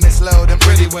 Sipping it slow, them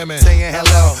pretty women saying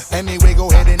hello. Anyway, go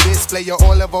ahead and display your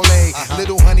olive oil.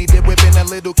 Little honey dip whipping a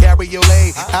little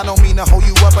cabriolet. I don't mean to hold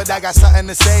you up, but I got something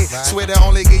to say. Swear to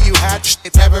only give you hot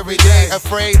shit every day.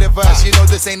 Afraid of us, you know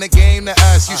this ain't a game to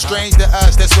us. You strange to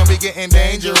us, that's when we getting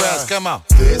dangerous. Come on.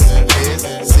 This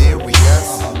is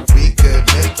serious. We could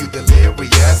make you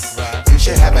delirious. You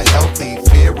should have a healthy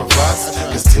fear of us.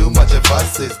 Cause too much of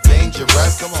us is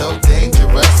dangerous. So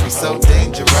dangerous, we so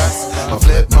dangerous. A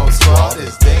flip mode squad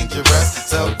is dangerous.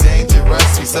 So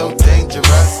dangerous, we so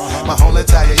dangerous. My whole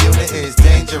entire unit is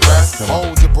dangerous.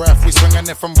 Hold your breath, we swinging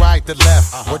it from right to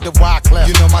left. With the wide clef,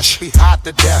 you know my shit be hot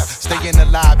to death. Staying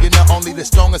alive, you know only the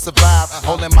strongest survive.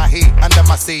 Holding my heat under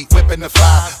my seat, whipping the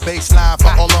fire. Baseline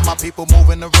for all of my people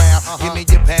moving around. Give me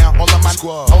your pound, all of my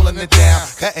squad holding it down.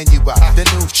 Cutting you up, the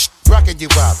new rocking you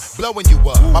up, blowing you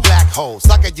up. My black hole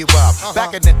sucking you up.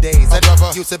 Back in the days, I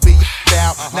used to be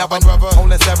out. Now I'm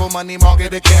holding several money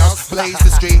market accounts. Blaze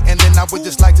the street, and then I would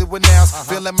just like to announce.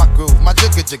 Feeling my groove, my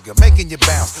jigger, making you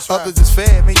bounce. Others is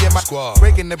fed, me and my squad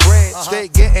breaking the bread.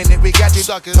 Straight getting it, we got you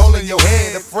suckers holding your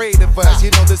head. Afraid of us,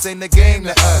 you know this ain't a game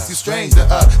to us. You strange to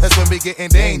us, that's when we getting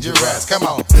dangerous. Come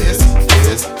on. This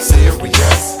is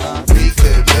serious. We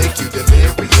could make you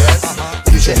delirious.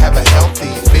 You should have a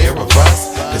healthy fear of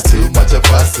us. Cause too much of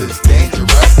us is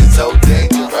dangerous. It's so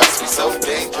dangerous, we so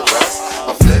dangerous.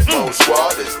 My flip mode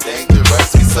squad is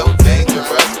dangerous. We so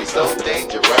dangerous, we so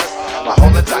dangerous. My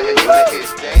whole entire unit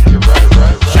is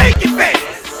dangerous. Shake it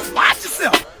fast, watch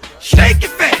yourself. Shake it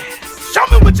fast, show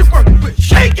me what you're working with.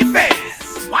 Shake it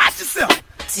fast, watch yourself.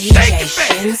 Shake it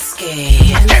fast.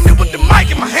 I came in with the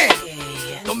mic in my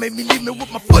hand. Don't make me leave me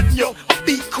with my foot in your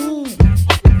feet. Cool.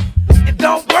 And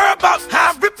don't worry about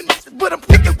how I'm ripping. This is what I'm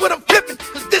picking, what I'm flipping.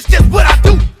 Cause this just what I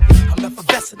do. I'm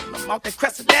effervescent, I'm out that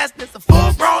crescent ass. A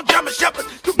full-grown German shepherd.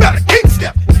 You better keep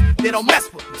stepping. They don't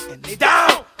mess with me, and they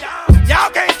down. Y'all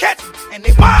can't catch me, and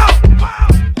they wild.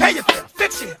 Pay your fare,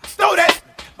 fix it, throw that.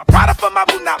 My Prada for my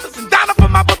Bunapas and Donna for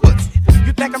my Babuts.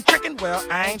 You think I'm tricking? Well,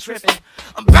 I ain't tripping.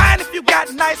 I'm buying if you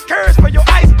got nice curves for your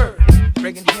iceberg.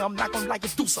 Bringing here, I'm not gonna like you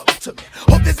do something to me.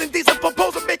 Hope this indecent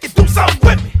proposal make you do something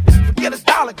with me. Forget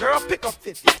 $1, girl, pick up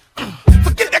 50.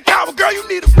 Forget that coward, girl, you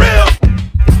need a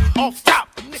real. Off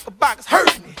top, the knickerbockers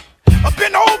hurt me. Up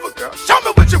and over, girl, show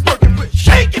me what you're working with.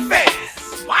 Shake it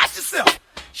fast, watch yourself.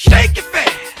 Shake it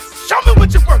fast, show me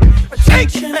what you're working with.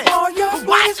 Shake it fast, all your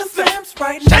watch yourself.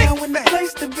 Right now in the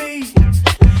place to be.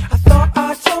 I thought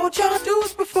I told y'all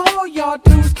dudes before, y'all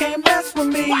dudes can't mess with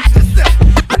me. Watch yourself.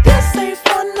 But this ain't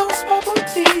fun, no smoke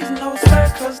teas, no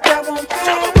sir, cause that won't pass.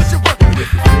 Show me what you're working with.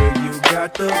 Yeah, you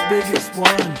got the biggest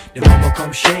one, then I'ma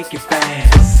come shake it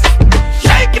fast.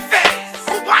 Shake it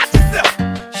fast, watch yourself.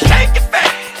 Shake it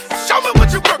fast, show me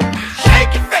what you're working with.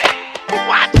 Shake it fast,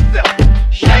 watch yourself.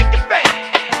 Shake it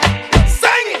fast.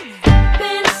 Sing it.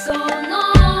 Been so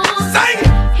long. Sing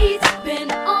it. He's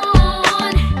been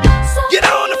on. So get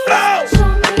on the floor.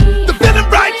 The feeling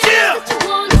right here.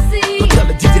 Don't tell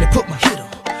the DJ to put my hit on.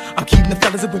 I'm keeping the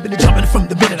fellas and women jumping from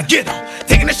the minute I get on.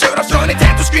 Taking the shirt off, showing their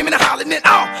tattoos, screaming and hollering and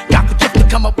all. Got the gift to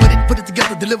come up with it, put it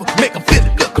together, deliver, make them feel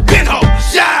it. Look, I've been home,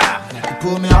 shy. Have to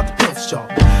pull me out the pencil sharp.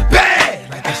 Bad,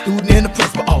 like that student in the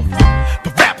principal office.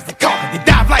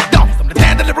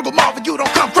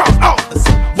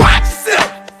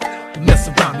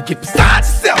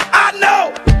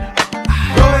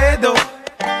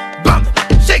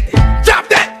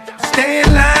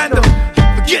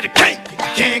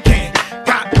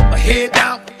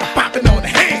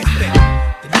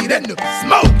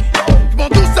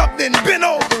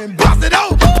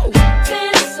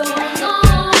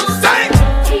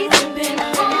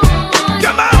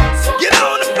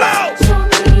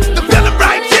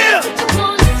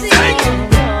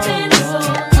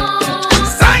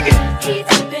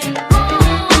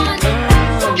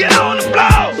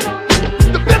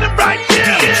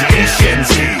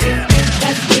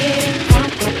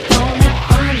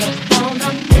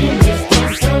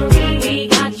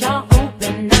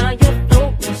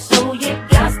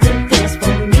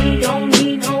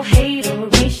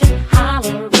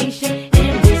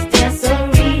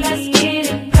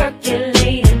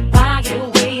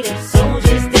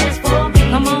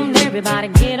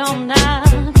 on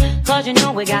up, cause you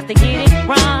know we got to get it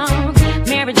wrong.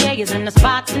 Mary J is in the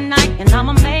spot tonight, and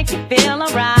I'ma make you feel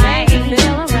alright.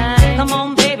 Come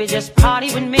on, baby, just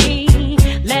party with me.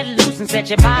 Let loose and set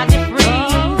your body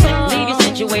free. Leave your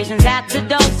situations at the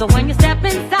door, so when you step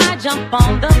inside, jump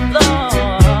on the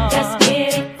floor. Let's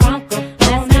get it crunk up,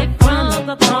 let's get crunk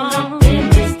up in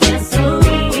this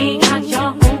dancery. We got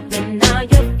y'all open, now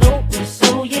you're floating,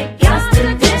 so you got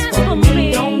to dance for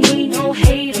me. Don't need no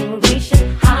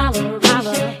hateration,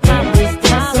 holleration in this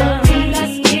dancery.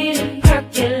 Let's get it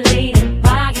percolated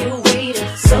while you're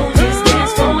waiting, so just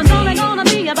dance for me. It's only gonna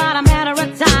be about a matter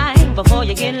of time before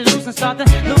you get loose and start to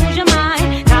lose your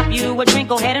mind. Cop you a drink,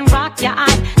 go ahead and rock your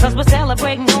eyes, cause we're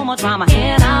celebrating no more drama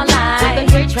in our lives. With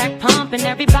a great track pumping,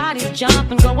 everybody's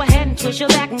jumping. Go ahead and twist your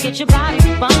back and get your body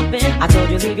bumping. I told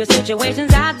you leave your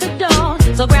situations at the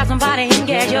door, so grab somebody and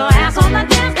get your ass on the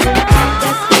dance floor.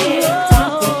 Let's get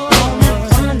it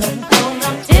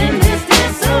in this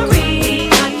dancery.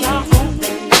 Got y'all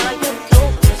open, now you're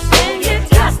open, and you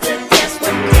got to dance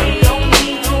with me. Don't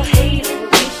need no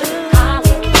hateration,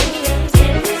 holleration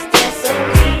in this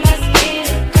dancery. Let's get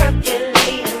it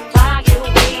percolated while you're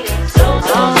waiting, so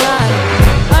alright.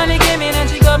 Honey came in and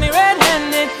she got me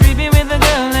red-handed, creepy with the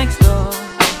girl next door.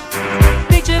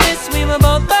 Picture this, we were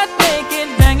both butt naked,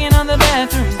 banging on the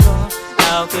bathroom floor.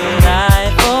 How could I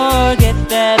forget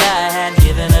that I had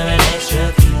given her an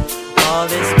extra key? All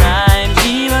this time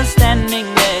she was standing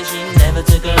there, she never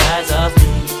took her eyes off me.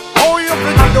 Oh, you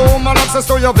think I do woman access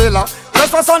to your villa?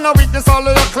 Just for son of weakness, all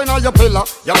of your clean on your pillar.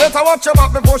 You better watch your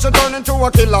back before she turn into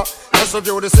a killer. Let's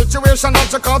review the situation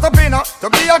that you caught up in her. To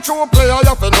be a true player, you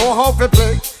have to know how to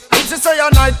play. If she say a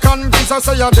night, convince her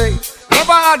say a day.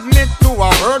 Never admit to a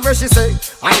word where she say.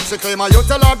 And if she claim her, you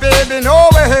tell her, baby, no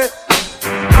way.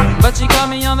 But she caught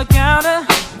me on the counter,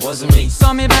 Wasn't me.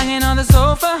 saw me banging on the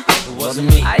sofa, Wasn't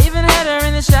me. I even had her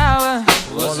in the shower,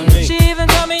 Wasn't me. she even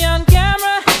caught me on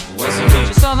camera, Wasn't me.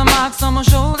 she saw the marks on my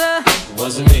shoulder,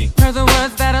 Wasn't me. heard the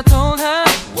words that I told her,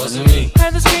 Wasn't me.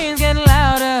 heard the screams getting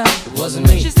louder, Wasn't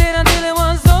me. she stayed until it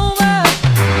was over.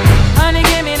 Honey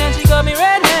came in and she got me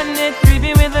red-handed,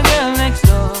 creepy with the girl next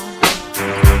door.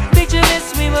 Picture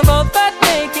this, we were both butt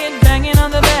naked, banging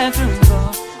on the bathroom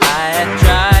floor. I had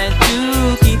tried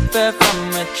to keep her from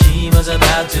what she was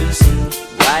about to see.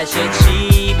 Why should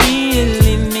she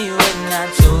believe me when I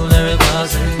told her it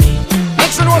wasn't me?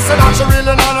 Make she know say that she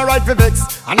really not a right for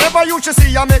vex. I never used to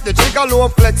see her make the jigger low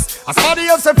flex. As somebody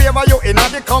else in favor you in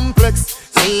the complex.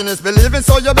 Seeing is believing,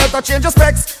 so you better change your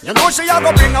specs. You know she a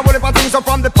go bring a whole heap of things up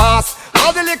from the past.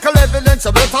 All the little evidence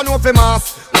you better know for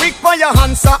mass. Quick by your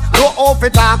hands, no off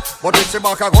it up. But if she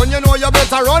back a gun, you know you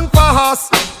better run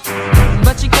fast.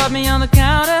 But she caught me on the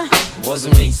counter,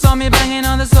 Wasn't me. saw me banging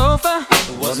on the sofa,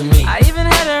 Wasn't me. I even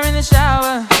had her in the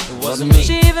shower, Wasn't me.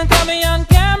 she even caught me on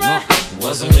camera,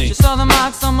 Wasn't me. she saw the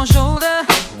marks on my shoulder,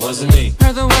 Wasn't me.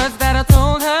 heard the words that I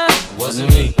told her, Wasn't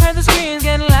me. heard the screams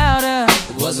getting louder,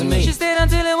 Wasn't me. she stayed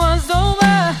until it was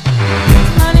over.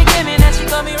 Honey came in and she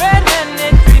caught me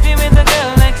red-handed, creepy with the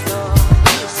girl next door.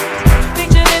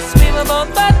 Picture this, we were both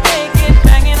butt naked,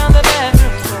 banging on the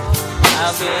bathroom floor.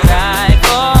 How could I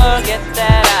forget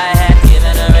that I had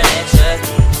given her an extra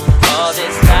key? All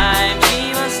this time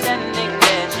she was standing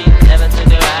there, she never took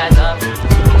her eyes off me.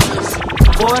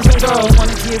 Boys and girls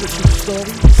wanna hear a true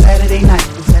story. Saturday night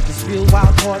was at this real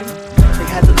wild party. They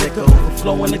had the liquor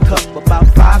overflow in the cup. About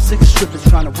 5-6 strippers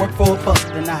trying to work for a buck.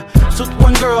 Then I took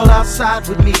one girl outside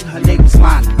with me. Her name was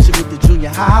Lana. She went to junior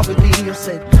high with me. I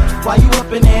said, why you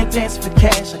up in there dancing for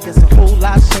cash? I guess a whole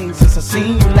lot's changed since I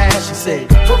seen you last. She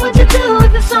said, What would you do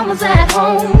if your son was at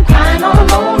home, crying all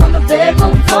alone on the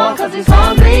bedroom floor, cause he's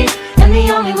hungry, and the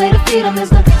only way to feed him is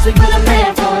to sleep with a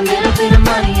man for a little bit of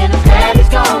money, and his daddy's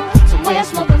gone somewhere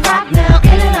smoking rock now,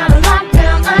 in and out of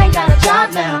lockdown, I ain't got a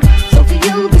job now. So for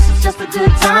you, this is just a good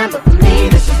time, but for me,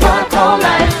 this is what I call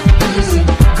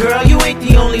life. girl, you ain't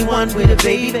the only one with a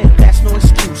baby. That's no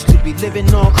excuse to be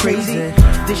living all crazy.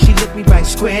 Then she looked me right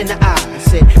square in the eye. I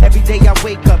said, every day I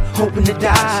wake up hoping to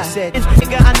die. She said,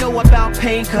 nigga, I know about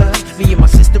pain, cause me and my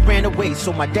sister ran away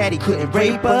so my daddy couldn't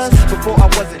rape us. Before I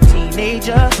was a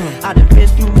teenager, I done been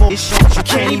through more shit you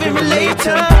can't even relate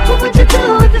to. What would you do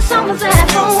if the sun was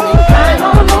at home, crying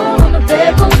all alone on the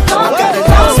bedroom floor?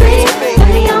 And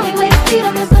the only way to feed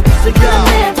him is to sleep with a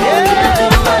man for a little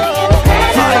bit of money and his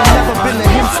daddy's gone. Never been to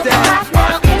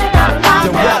Hempstead.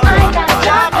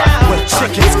 Where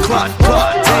chickens cluck,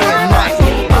 cluck, day and night.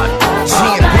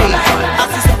 G&B. I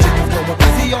see some chickens going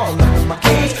crazy all up in my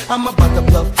cage. I'm about to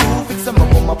bluff too, fix them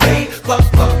up on my plate. Cluck,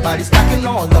 cluck, body stacking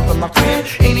all up in my crib.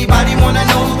 Anybody wanna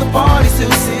know the party's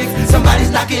still sick?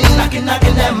 Somebody's knocking, knocking,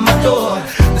 knocking at my door.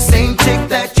 The same chick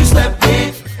that you slept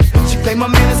with. claim my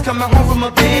man is coming home from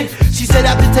a bed. She said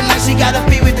after tonight she gotta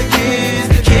be with the kids.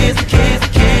 The kids, the kids, the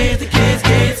kids, the kids,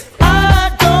 kids.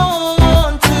 I don't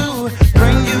want to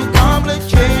bring you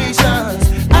complications.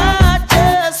 I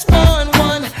just want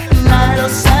one night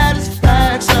of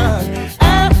satisfaction.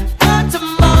 After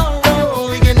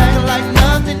tomorrow we can act like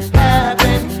nothing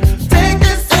happened. Take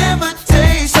this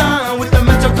invitation with the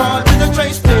metro card to the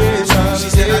train station. She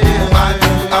said I do.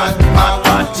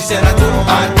 She said I do.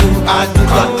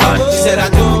 She said I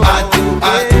do.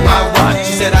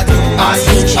 She said I do.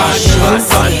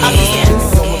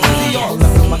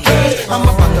 I'm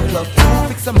about to plug two,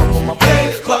 fix them up on my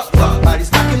bed. Club,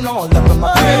 body's knocking all up in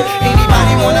my bed.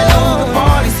 Anybody wanna know the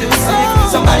party's still sick?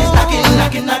 Somebody's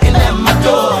knocking at my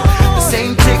door. The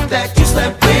same chick that you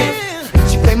slept with.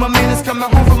 She claimed my man is coming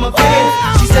home from a bed.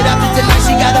 She said after tonight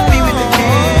she gotta be with the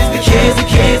kids. The kids, the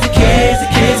kids, the kids, the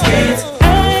kids, kids.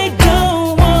 I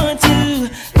don't want to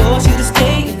force you to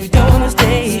stay if you don't wanna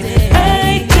stay.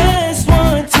 I just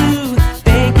want to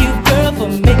thank you, girl, for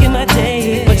making my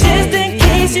day. But just in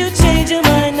case you change your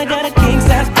mind, I got a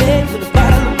king-size bed with a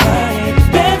bottle of wine.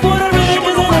 Bad for the rent,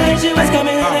 'cause I heard you was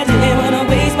coming and I didn't wanna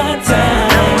waste my time.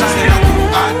 She said I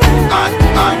do.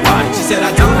 She said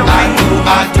I do.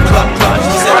 Club.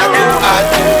 She said I do.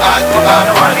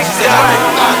 She said I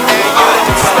do.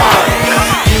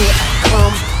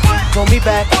 Come, call me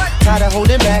back. Tired of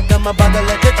holding back. I'm about to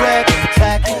let the drag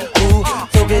back. Ooh,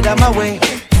 so get out my way.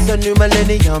 It's a new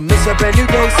millennium. It's a brand new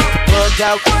day. Look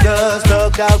out,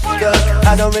 look out,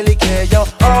 I don't really care, yo.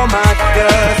 Oh my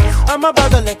God, I'm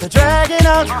about to let the dragon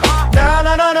out. No,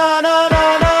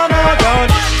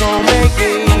 don't make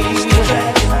me.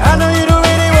 I know you don't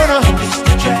really wanna.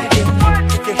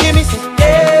 If you hear me say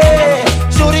yeah,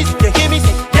 shorties, if you hear me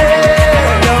say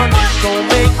yeah, don't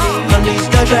make me unleash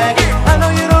the dragon. I know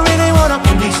you don't really wanna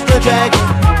unleash the dragon.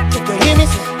 If you hear me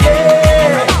say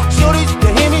yeah, shorties, if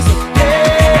you hear me say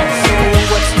yeah. So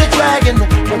what's the dragon?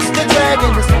 What's the dragon?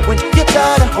 It's when you're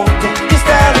tired of holding your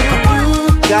style.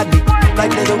 Got me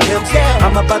like little pimps.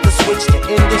 I'm about to switch the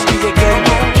industry again.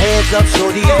 Hands up,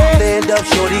 shorty, stand up,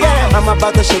 shorty. I'm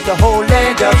about to shake the whole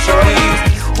land up, shorty.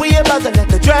 We about to let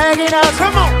the dragon out.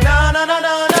 Come on. No.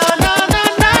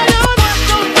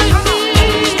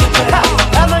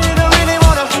 I know you don't really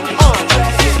wanna.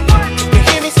 You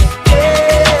hear me say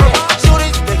yeah, shorty.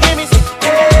 You hear me say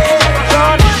yeah,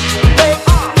 Johnny.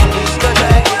 Release the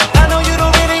dragon. I know you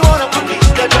don't really wanna release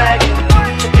the dragon.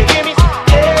 You hear me say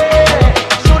yeah,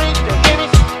 shorty. You hear me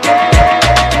say yeah.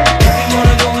 If you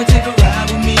wanna go and take a ride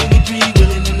with me, we three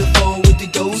willing in the four with the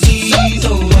dozies.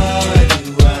 Oh, why do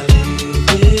I live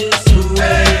this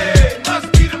way? Must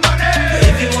be the money.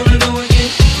 If you wanna go and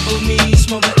get with me,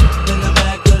 smoke it in the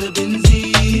back of the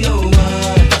Benzie. Oh,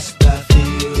 why must I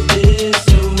feel this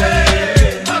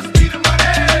way? Must be the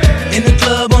money. In the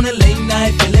club on a late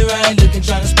night, feeling right, looking,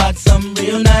 trying to spot something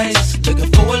real nice. Looking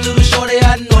for a little shorty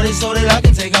I know they so that I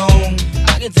can take home.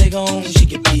 She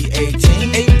could be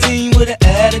 18 with an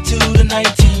attitude of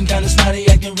 19, kinda snotty,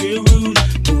 acting real rude.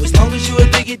 But as long as you a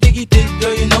thick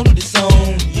girl, you know that it's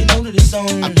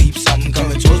on. I peep something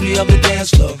coming towards me up the dance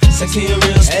floor. Sexy and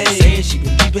real stuff, saying she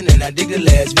been peeping and I dig the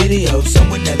last video.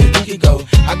 Somewhere that we could go.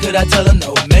 How could I tell her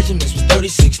no? Measurements was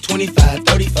 36, 25,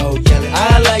 34, yelling.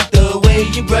 I like the way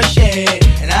you brush your hair,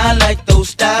 and I like those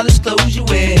stylish clothes you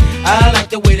wear. I like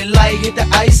the way the light hit the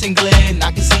ice and glint.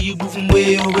 I can see you moving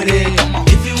way over there.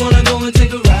 If you wanna go and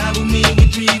take a ride with me, we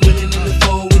three willing in the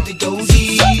four with the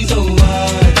dozies. Oh,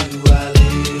 why do I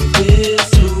live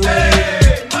this way?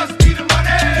 Must be the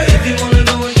money. If you wanna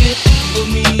go and get with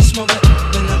me, smoke it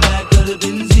in the back of the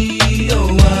Benzie. Oh,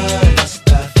 why must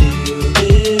I feel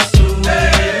this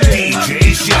way? DJ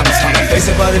Shinsky. Face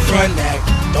about it front act,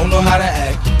 don't know how to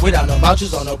act. Without no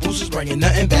vouchers or no boosters, bringing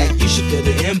nothing back. You should feel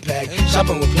the impact.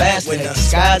 Shopping with plastic. When the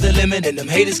sky's the limit and them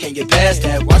haters can't get past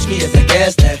that. Watch me as I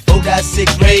gas that.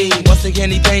 4.6 range. Once again,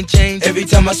 anything change. Every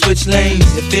time I switch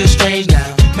lanes, it feels strange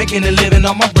now. Making a living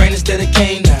on my brain instead of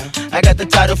cane now. I got the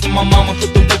title from my mama,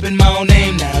 put the whip in my own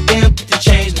name now. Damn, put the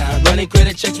change now. Running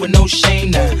credit checks with no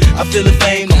shame now. I feel the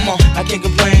fame, come on, I can't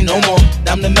complain no more.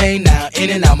 I'm the main now, in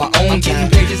and out my own time.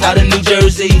 Pages out of New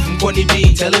Jersey from Courtney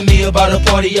B, telling me about a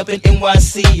party up in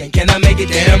NYC. And can I make it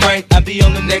damn right? I'll be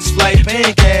on the next flight,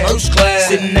 paying cash, first class,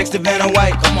 sitting next to Vanna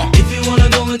White. Come on. If you wanna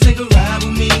go and take a ride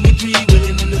with me, we three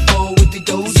willing in the four with the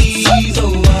dozies.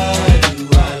 Oh, why do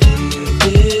I live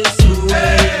this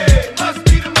way? Must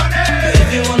be the money. If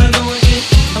you wanna go and get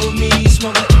with me,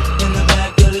 smoke it in the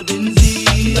back of the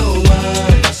Benzie. Oh,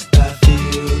 why must I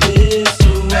feel this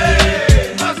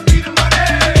way? Must be the money.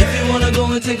 If you wanna go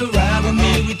and take a ride with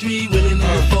me, we three willing in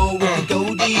the four with the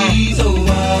goldies. Oh,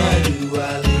 why do I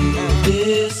live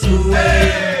this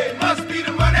way? Must be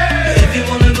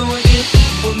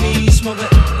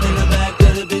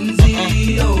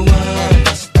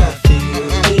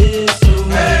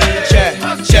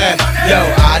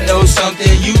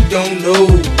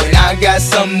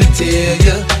tell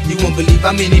ya. You won't believe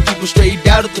how many people straight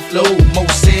out of the flow.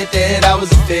 Most said that I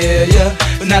was a failure,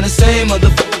 but now the same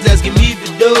motherfuckers asking me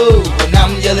for dough. And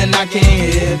I'm yelling I can't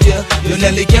help ya. Yo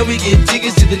Nelly, can we get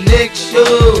tickets to the next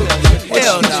show?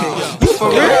 Hell no. You for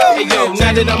real? Hey yo,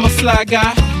 now that I'm a fly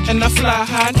guy and I fly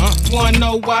high, wanna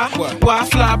know why? Why I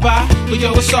fly by? But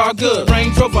yo, it's all good.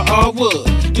 Range Rover, all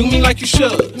wood. Do me like you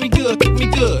should. Me good, me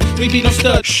good. We be no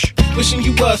stud. Wishing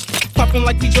you was popping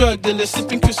like we drug dealers,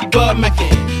 sipping crispy Bud Mackin.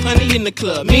 Honey in the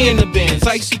club, me in the Benz,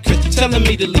 icy Chris telling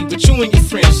me to leave with you and your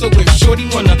friends. So if Shorty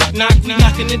wanna knock, we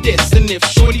knockin' the diss. And if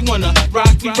Shorty wanna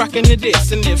rock, we rockin' the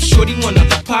diss. And if Shorty wanna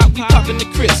pop, we poppin' the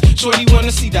Chris. Shorty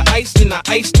wanna see the ice, then I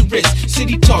ice the wrist.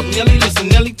 City talk, Nelly listen,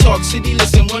 Nelly talk, city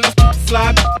listen. When I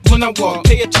fly, when I walk,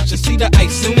 pay attention, see the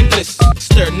ice in the bliss.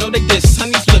 Stir, know they diss,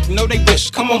 honeys look, know they wish.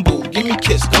 Come on, boo, give me a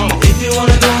kiss, come on. If you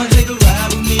wanna go and take a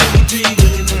ride with me, we three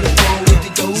really wanna go with the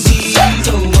go-gees.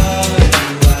 So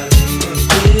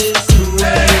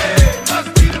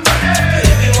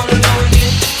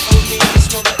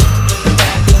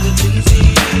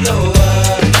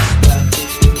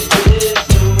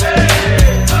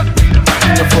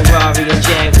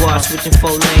switching 4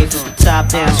 lanes with the top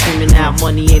down, screaming out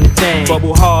money ain't a thing.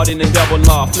 Bubble hard in the double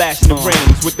law, flashing the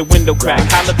rings with the window crack.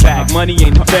 Holla back, money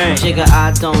ain't a thing. Jigga,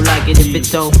 I don't like it if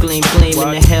it don't gleam, gleam in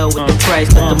the hell with the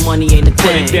price, but the money ain't a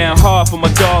thing. Put it down hard for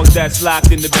my dogs that's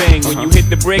locked in the bang. When you hit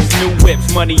the bricks, new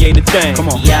whips, money ain't a thing. Come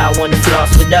on. Y'all wanna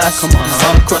floss with us? Come on.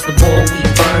 All across the board, we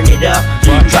burn it up.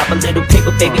 Drop a little paper,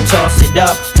 baby, toss it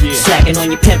up. Slacking on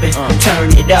your pimpin',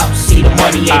 turn it up. See the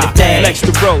money ain't a thing. Flex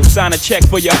the road, sign a check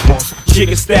for your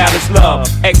Jigga style is love,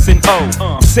 X and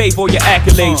O. Save all your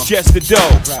accolades, just the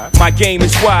dough. My game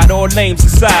is wide, all names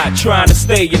aside. Trying to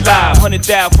stay alive, 100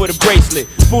 down for the bracelet.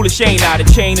 Foolish ain't I, the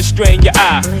chain to strain your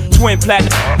eye. Twin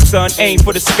platinum, son, aim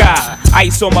for the sky.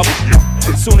 Ice on my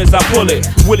as soon as I pull it.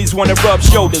 Willies wanna rub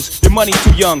shoulders, your money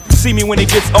too young. See me when it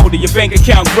gets older, your bank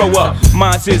account grow up.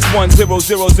 Mine's is 1000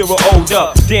 old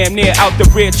up. Damn near out the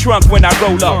rear trunk when I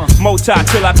roll up. Moti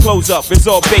till I close up, it's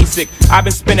all basic. I've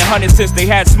been spending hundreds since they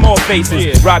had small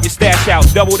faces. Rob your stash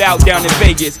out, doubled out down in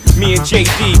Vegas. Me and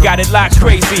JD got it locked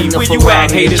crazy. Where you at,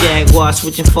 haters? Jaguar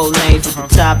switching 4 lanes with the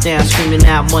top down, screaming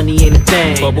out money ain't a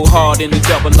thing. Bubble hard in the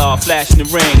double law, flashing the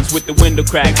rings with the window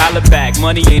crack. Holla back,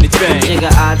 money ain't a thing.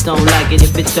 Jigga, I don't like it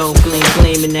if it don't gleam,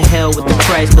 gleam in the hell with the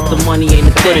price, but the money ain't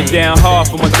a thing. Put it down hard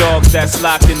for my dogs that's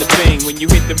locked in the bing. When you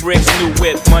hit the bricks, new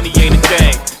whip, money ain't a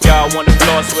thing. Y'all wanna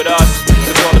floss with us?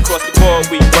 Cause all across the board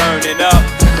we burn it up.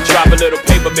 Drop a little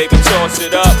paper, baby, toss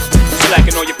it up.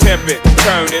 Slacking on your pimpin',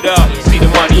 turn it up. See the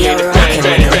money ain't a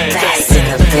thing. Best in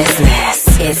the business.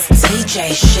 It's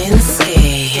DJ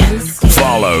Shinsky.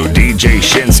 Follow DJ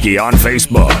Shinsky on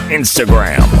Facebook,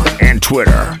 Instagram, and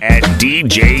Twitter at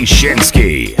DJ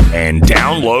Shinsky. And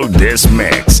download this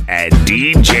mix at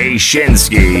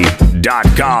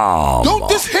DJShinsky.com. Don't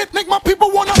this hit make my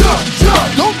people wanna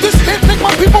Don't this hit make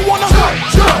my people wanna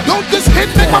Don't this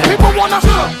hit make my people wanna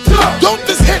Don't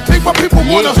this hit make my people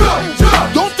wanna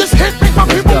Don't this hit make my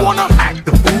people wanna Act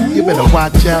the fool. You better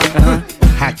watch out.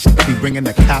 Hot shit be bringing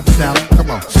the cops out.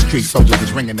 Come on, street soldiers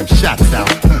is ringing them shots out.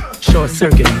 Short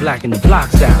circuit and blacking the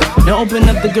blocks out. Now open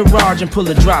up the garage and pull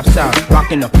the drops out.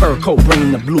 Rocking the fur coat,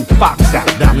 bringing the blue fox out.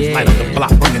 Diamonds light up the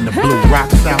block, bringing the blue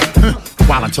rocks out.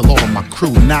 While until all of my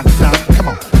crew knocks out. Come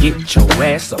on, get your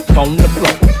ass up on the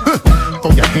floor.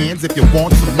 Throw your hands if you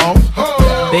want some more.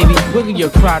 Baby, wiggle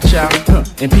your crotch out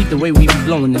and peep the way we be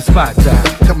blowing the spots out.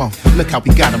 Come on, look how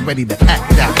we got them ready to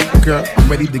act out. Girl, I'm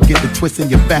ready to get the twist in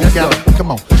your back Let's out. Go.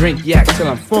 Come on, drink yak till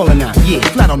I'm falling out. Yeah,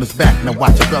 flat on his back. Now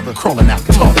watch your brother crawling out.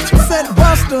 Talk to him. Said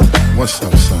Buster, what's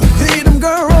up, son? See them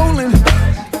girl rolling,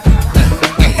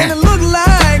 and it look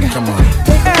like come on,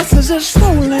 their asses are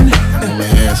swollen. And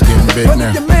their ass getting big but now.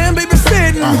 If your man baby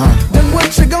sitting, then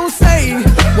what you gon' say?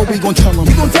 What we gon' tell him?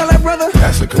 You gon' tell that brother?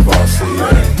 That's a Kavasi.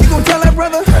 You gon' tell that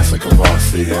brother? That's a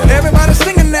Kavasi. Everybody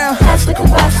singing now. That's a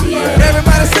Kavasi.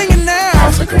 Everybody singing now.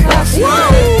 That's a Kavasi.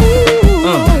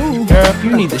 Girl,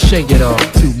 you need to shake it off.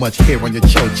 Too much hair on your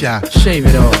chocha. Shave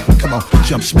it off. Come on,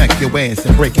 jump, smack your ass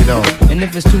and break it off. And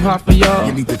if it's too hot for y'all,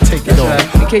 you need to take it off.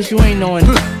 Right. In case you ain't knowing,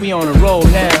 we on a roll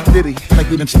now. Diddy, like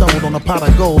we done stumbled on a pot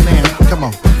of gold now. Come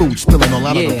on, food spilling all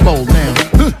out of the bowl now.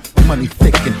 Money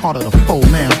thick and harder to fold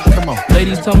now. Come on.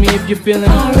 Ladies, tell me if you're feeling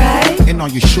alright. And are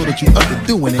you sure that you up to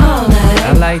doing it?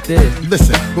 I like this.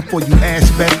 Listen, before you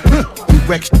ask back, we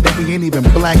wrecked that we ain't even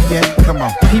black yet. Come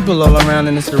on. People all around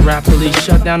and it's the rap police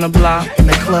shut down the block. And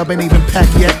the club ain't even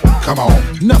packed yet. Come on.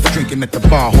 Enough drinking at the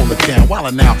bar, hold it down.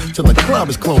 While now, till the club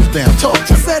is closed down. Talk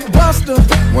to me. Said Buster,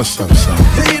 what's up, son?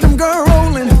 See them girl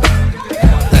rolling,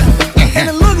 and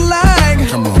it look like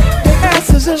come on. their ass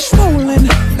masses are swollen.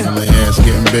 My ass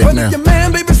getting big But now. if your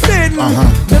man baby sitting,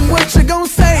 then what you gon'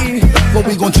 say? What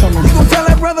we gon' tell him? You gon' tell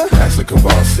that brother? That's like a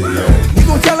bossy, yeah. You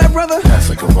gon' tell that brother? That's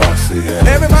like a bossy,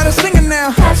 yeah. Everybody singing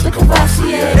now. That's like a bossy,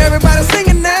 yeah. Everybody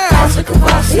singing now. That's like a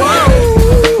bossy, yeah.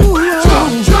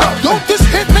 Don't this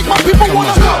hit make my people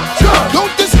wanna?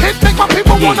 Don't this hit make my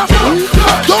people wanna?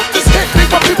 Don't this hit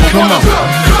make my people wanna?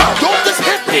 Don't this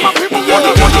hit make my people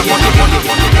wanna?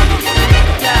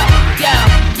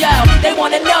 Yo, they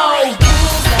wanna know.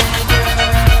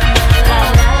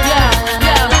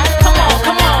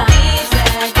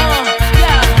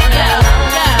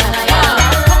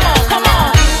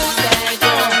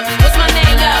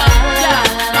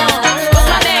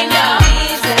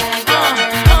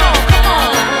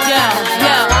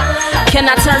 Can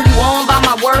I turn you on by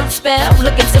my word spell?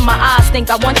 Look into my eyes,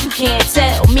 think I want you, can't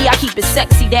tell. Me, I keep it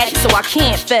sexy, daddy, so I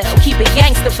can't fail. Keep it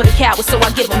gangster for the cowards, so I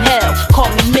give them hell. Call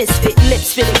me misfit,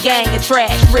 lips fit a gang of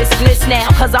trash. Wristless now,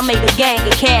 cause I made a gang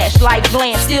of cash. Like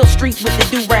glam, still street with the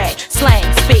do-rag. Slang,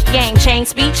 spit, gang, chain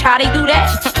speech, how they do that?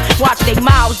 Watch they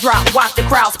mouths drop, watch the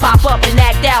crowds pop up and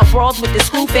act out. Brawls with the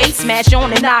screw face, smash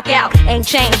on and knock out. Ain't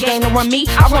chain game to run me,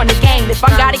 I run the game. If I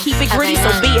gotta keep it gritty, so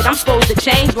be it. I'm supposed to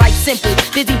change like simple.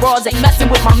 Dizzy brawls ain't messing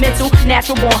with my mental.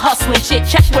 Natural born hustling shit,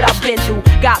 check what I've been through.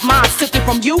 Got mines, took it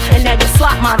from you, and now you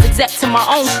slot mines. Exec to my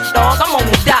own dog, I'm on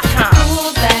the.com.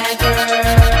 Who's that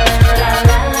girl?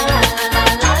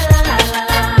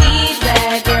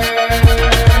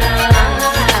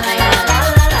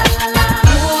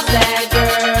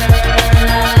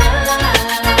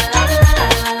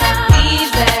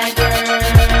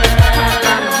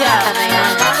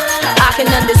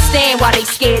 Why they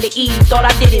scared to eat? Thought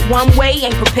I did it one way,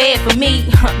 ain't prepared for me.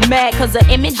 Mad cause of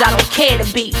image I don't care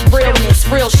to be. Realness,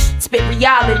 real shit, spit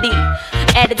reality.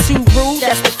 Attitude rude,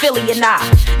 that's the Philly and I.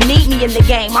 Need me in the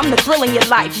game, I'm the thrill in your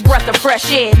life. Breath of fresh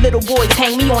air, little boys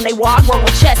hang me on they wall, growing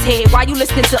chest head. Why you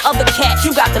listening to other cats?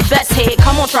 You got the best head.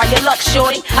 Come on, try your luck,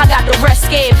 shorty. I got the rest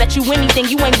scared. Bet you anything,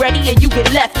 you ain't ready and you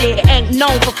get left there. Ain't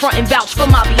known for front and vouch for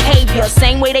my behavior.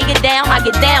 Same way they get down, I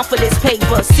get down for this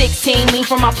paper. 16, lean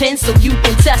from my pen so you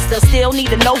can test us. Still need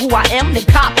to know who I am, then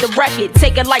cop the record.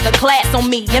 Take it like a class on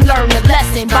me and learn the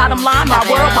lesson. Bottom line, my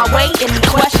world, my way. Any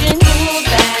questions?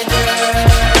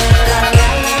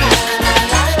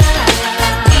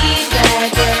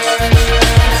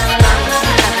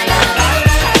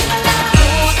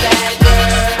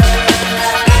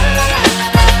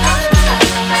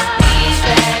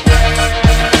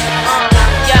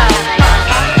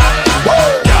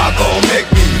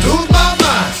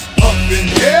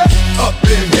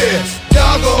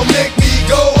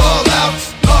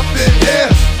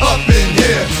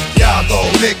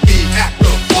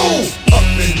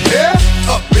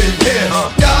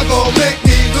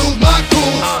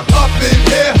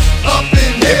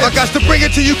 To bring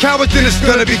it to you cowards, then it's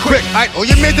gonna be quick. Aight, all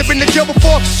your mans have been to jail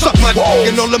before, suck my dick.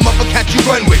 And all the motherfuckers you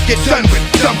run with, get done with,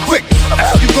 dumb quick.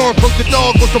 You gon' approach the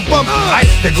dog with some bump. Aight,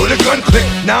 they go to gun click.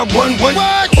 Now I'm 1-1,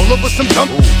 all over some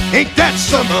dump. Ain't that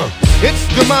something? It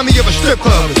remind me of a strip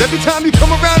club. Cause every time you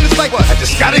come around, it's like, I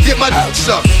just gotta get my dick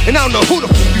sucked. And I don't know who the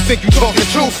f you think you talking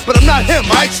to, but I'm not him,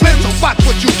 aight, Slim. So watch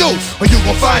what you do, or you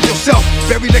gon' find yourself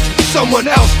very next to someone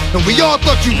else. And we all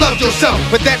thought you loved yourself,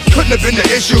 but that couldn't have been the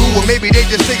issue. Or maybe they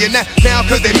just saying that now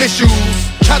cause they miss you.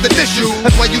 Try to diss you,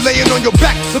 that's why you laying on your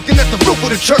back, looking at the roof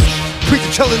of the church. Preacher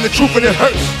telling the truth and it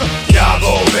hurts. Y'all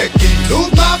gon' make me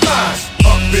lose my mind.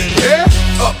 Up in here,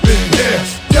 up in here.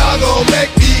 Y'all gon'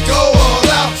 make me go all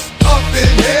out. Up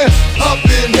in here, up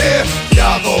in here.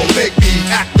 Y'all gon' make me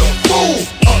act a fool.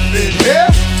 Up in here,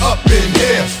 up in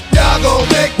here. Y'all gon'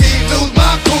 make me lose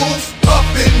my cool. Up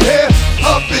in here,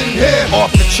 up in here.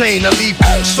 Off the chain, I leave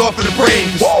soft in the brain.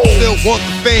 Still want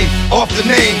the fame, off the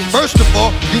name. First of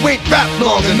all, you ain't rap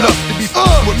long enough to be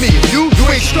with me. You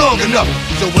ain't strong enough.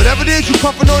 So whatever it is you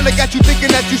puffin' on, they got you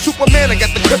thinking that you Superman. I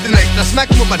got the kryptonite. Now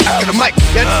smack him with my dick in the mic.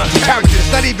 That's characters,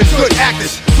 not even good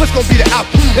actors. What's gonna be the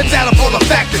outcome? Let's add up all the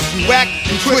factors. You whack,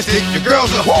 you twisted, your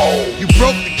girl's a hoe. You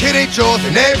broke, the kid ain't yours,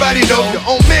 and everybody know. Your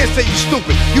own man say you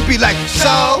stupid. You be like,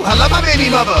 so, I love my baby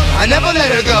mother. I never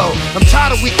let her go. I'm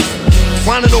tired of we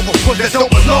whining over puss that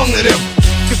don't belong to them.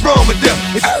 What's wrong with them?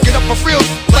 It's get up for real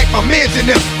like my mans in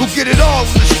them, who get it all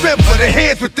with the strength of their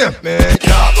hands with them. Man,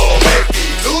 y'all gon' make me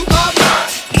lose my mind.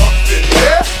 Up in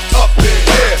here, up in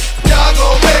here. Y'all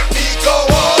gon' make me go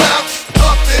all out.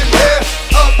 Up in here,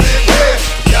 up in here.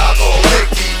 Y'all gon' make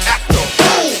me act a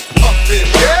fool. Up in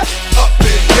here, up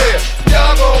in here.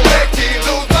 Y'all gon' make me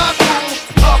lose my cool.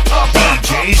 Up, up, up.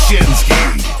 DJ Shinsky.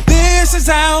 This is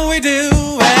how we do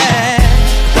it.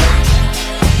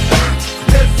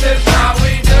 This is how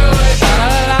we do it. La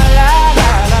la la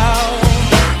la la.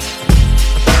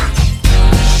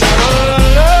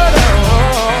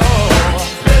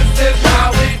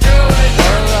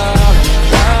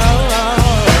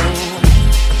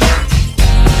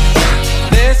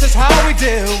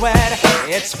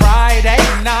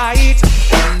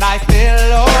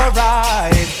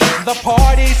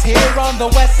 parties here on the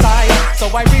west side. So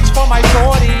I reach for my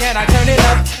 40 and I turn it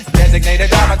up. Designated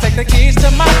driver, take the keys to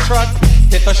my truck.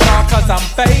 Hit the shop cause I'm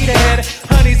faded.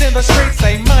 Honey's in the streets,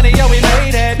 say money, yo, we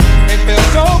made it. It feels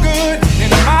so good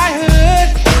in my hood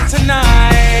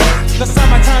tonight. The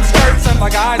summertime skirts and the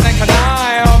guys ain't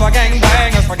canine. All the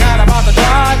gangbangers forgot about the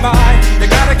drive-by. You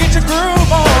gotta get your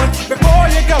groove on before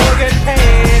you go get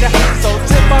paid. So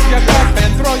tip up your cup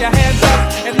and throw your hands up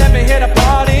and let me hear the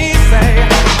party say,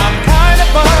 I'm kinda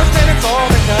buzzed and it's all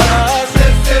because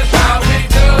this is how we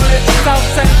do it. South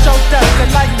Central does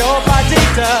it like nobody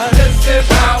does. This is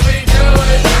how we do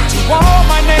it. To all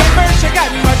my neighbors, you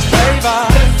got much flavor.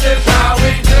 This is how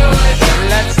we do it.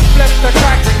 Let's flip the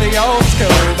track to the old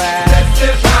school band. This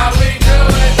is how we do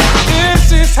it. This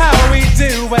is how we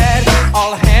do it.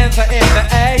 All hands are in the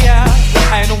air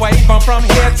and wave on from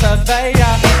here to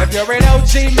there. If you're an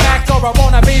OG Mac or a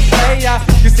wannabe player,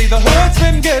 you see the hood's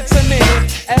been good to me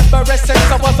ever since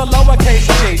I was a lowercase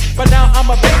G. But now I'm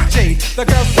a big G. The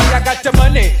girls see I got the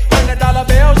money, $100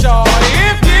 bills, y'all.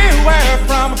 If you were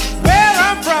from where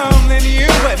I'm from, then you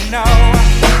would know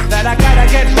that I gotta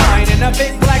get mine in a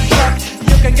big black truck.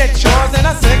 You can get yours in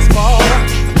a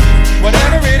 6-4.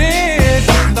 Whatever it is,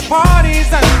 the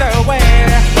party's underway.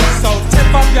 So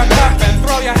tip up your cup and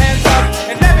throw your hands up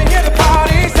and let me hear the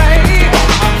party say,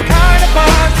 I'm kinda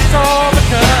buzzed, it's all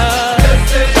because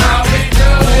this is how we do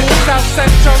it. South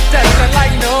Central does it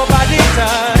like nobody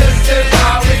does. This is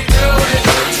how we do it.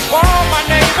 To all my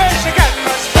neighbors, you got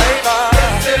much flavor.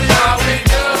 This is how we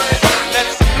do it.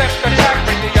 Let's flip the track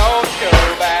with the old school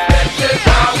band. This is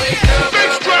how we do it.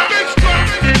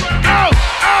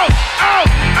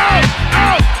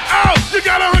 You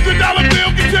got a $100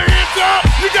 bill, get your hands up.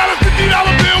 You got a $50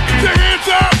 bill, get your hands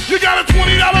up. You got a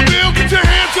 $20 bill, get your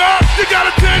hands up. You got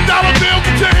a $10 bill,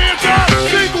 get your hands up.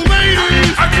 Single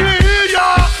ladies, I can't hear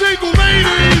y'all. Single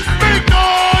ladies, make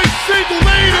noise. Single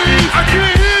ladies, I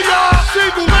can't hear y'all.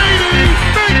 Single ladies,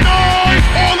 make noise.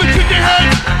 All the chicken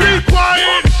heads, be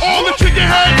quiet. All the chicken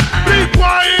heads, be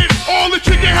quiet. All the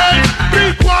chicken heads, be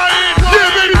quiet. Yeah,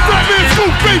 baby, stop in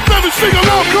school, face 7, sing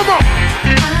along, come on.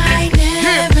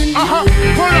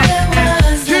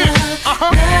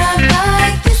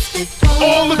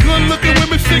 All the good looking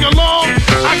women sing along.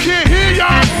 I can't hear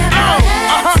y'all.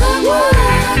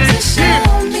 Someone to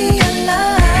show me a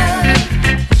love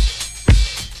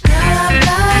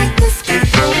like this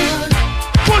before.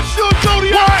 What's your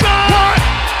zodiac sign?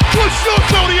 What's your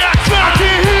zodiac sign? I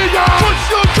can't hear y'all. What's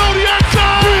your zodiac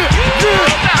sign?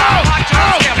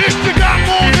 Out. If you got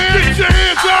long hair, get your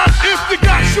hands up. If you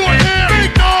got short hair,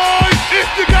 make noise. If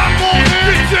you got long hair,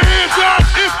 get your hands up.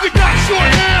 If you got short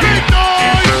hair, make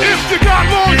noise. If you got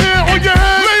long hair on your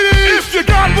head, ladies. If you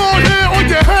got long hair on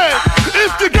your head.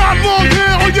 If you got long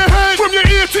hair on your head, from your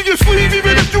ear to your sleeve,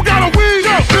 even if you got a weave.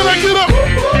 Can I get up?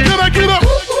 Can I get up?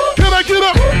 Can I get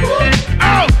up?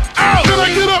 Out. Can I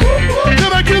get up?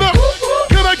 Can I get up?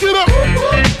 Can I get up?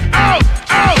 Out.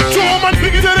 To all my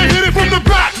niggas that hit it from the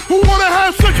back, who wanna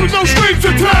have sex with no strings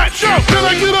attached. Yo, can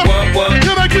I get up?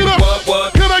 Can I get up?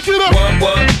 Can I get up?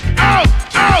 Out.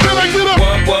 Can I get up?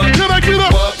 Can I get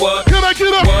up? Can I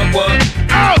get up?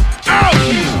 Out.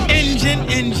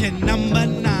 Engine number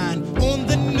 9 on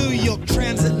the New York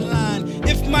Transit line.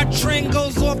 If my train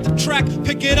goes off the track,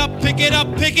 pick it up, pick it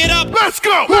up, pick it up. Let's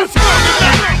go. Let's go.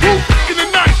 Who in the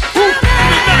night? Who in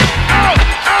the night? Out.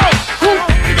 Who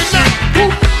in the night? Who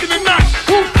in the night?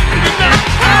 Who in the night?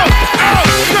 Out.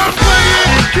 Stop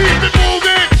playing, keep it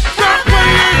moving. Stop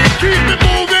playing, keep it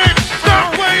moving. Stop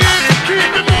playing,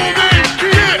 keep it moving.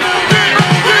 Keep it moving.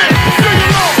 Sing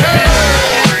along.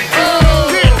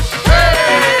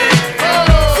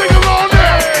 Sing along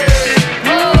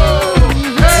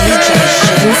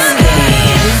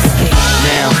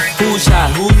Now, who's hot,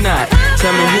 who not?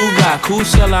 Tell me who rock, who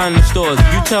sell out in the stores.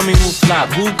 You tell me who flop,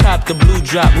 who cop the blue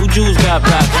drop, who jewels got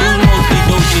blocks, who's mostly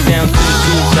Dolce down to the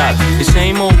jewel top. The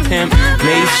same old pimp,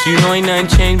 Mace, you know ain't nothing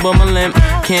changed but my limp.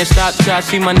 Can't stop till I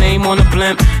see my name on the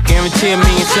blimp. Guarantee a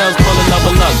million sales, pull a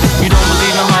level up. You don't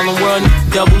believe in Harlem World,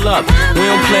 double up. We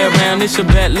don't play around, it's a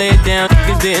bet, lay it down.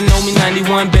 Niggas didn't know me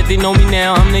 91, bet they know me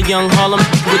now. I'm the young Harlem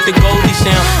with the Goldie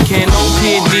sound. Can't no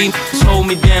PD, just hold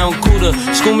me down. Cooler,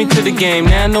 school me to the game,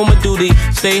 now I know my duty.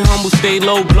 Stay humble, stay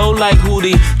low, blow like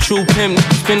Hootie. True pimp,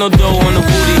 spin no dough on the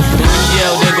booty. And when you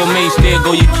yell, there go Mace, there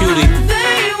go your cutie.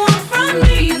 They want from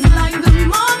me is like the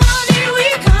more money we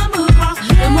come across,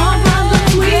 the more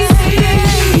problems we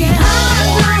see.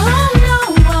 I don't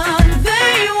know what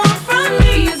they want from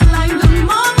me is like the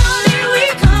more money we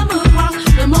come across,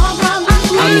 the more problems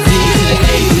we see. I'm the D to the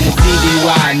A to the DDY.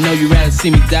 I know you rather see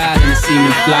see me die than to see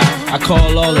me fly. I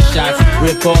call all the shots,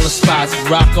 rip all the spots,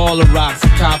 rock all the rocks,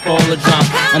 cop all the drops.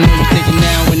 I know you're thinking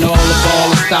now when all the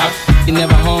ball is stopped. You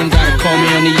never home, gotta call me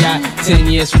on the yacht. 10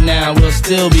 years from now, we'll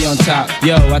still be on top.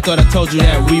 Yo, I thought I told you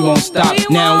that we won't stop.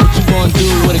 Now what you gonna do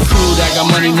with a crew that got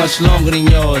money much longer than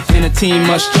yours, and a team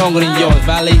much stronger than yours?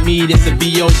 Violate me, this a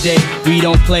B.O. day. We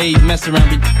don't play, mess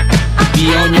around, be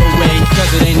on your way.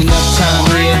 Cause it ain't enough time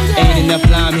here, ain't enough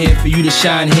lime here for you to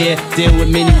shine here. Deal with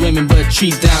many women, but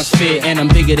trees down's fair. And I'm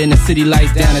bigger than the city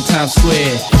lights down in Times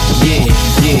Square. Yeah,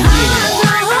 yeah, yeah.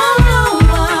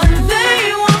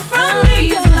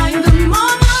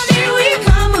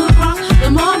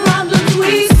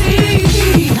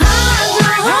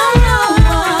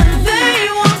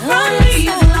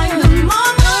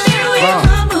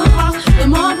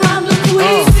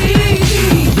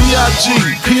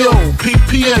 P.O.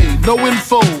 PPA, no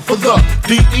info for the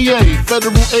DEA.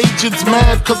 Federal agents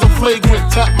mad cause I'm flagrant.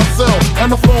 Tap myself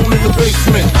and the phone in the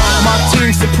basement. My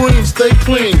team supreme, stay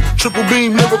clean. Triple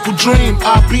beam, lyrical dream.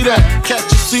 I be that.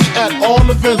 Catch a seat at all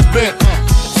events bent.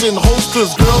 In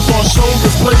holsters, girls on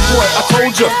shoulders, playboy, I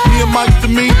told ya, me and Mike to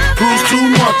me, bruise too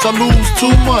much, I lose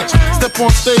too much. Step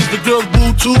on stage, the girls boo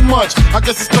too much. I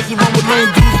guess it's cause you run with lame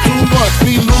dudes too much.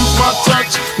 Me lose my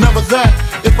touch, never that.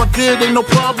 If I did, ain't no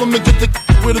problem to get the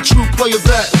where the true players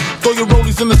at. Throw your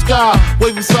rollies in the sky,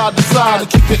 wave them side to side, and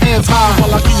keep your hands high while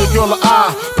I give your girl an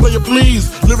eye. Player please,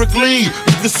 lyrically,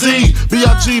 you can see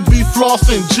B.I.G. be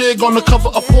flossing, jig on the cover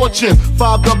of Fortune,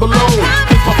 500.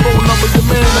 Here's my phone number, your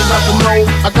man, I got the know,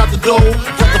 I got the dough,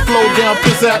 got the flow down,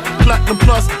 piss at, platinum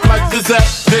plus, like Zizak,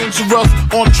 dangerous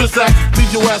on Trizak,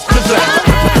 leave your ass piss at.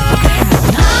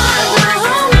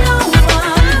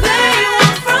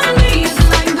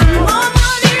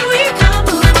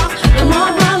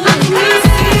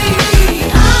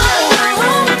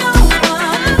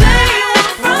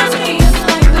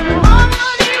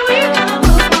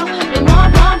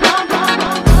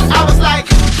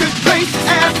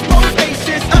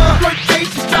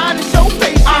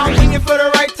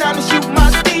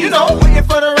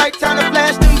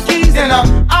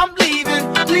 I'm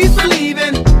leaving, please believe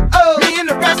in me and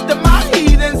the rest of my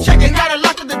heathens. Checking out a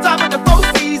lock at the top of the Four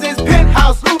Seasons.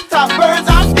 Penthouse, rooftop, birds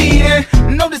I'm feeding.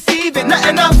 No deceiving,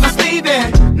 nothing up my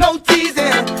sleeving. No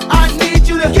teasing, I need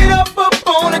you to get up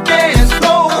on the dance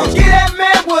floor. Get that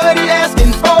man what he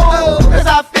asking for. Cause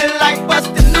I feel like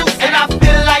busting loose and I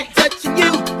feel like touching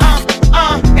you.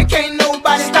 And can't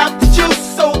nobody stop the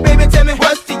juice. So baby tell me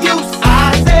what's the use.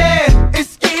 I said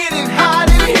it's getting hot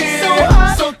in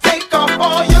here. So take off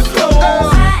all your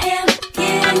clothes. I am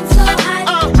getting so hot.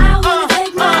 I wanna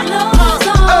take my clothes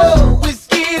off. Oh, it's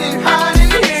getting hot in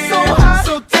here.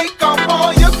 So take off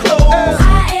all your clothes.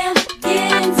 I am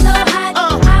getting so hot. I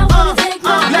wanna take my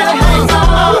clothes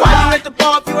off. Why you at the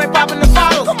bar if you ain't popping the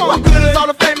bottles? Come on, what good is all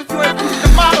the fame if you ain't pushing the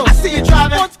models? I see you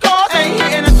driving sports cars, ain't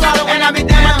hitting the throttle, and I be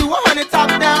down. Do 100 top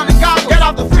down and goggles. Get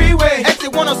off the freeway,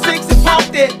 exit 106 and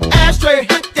parked it. Ashtray,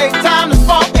 hit day, time to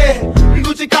spark it.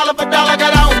 Gucci collar for dollar,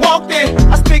 got out and walked it.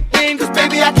 I speak things, cause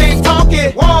baby I can't talk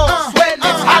it. Whoa, sweating,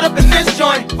 it's hot up in this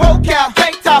joint. Vocab,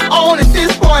 tank top on at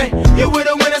this point. You with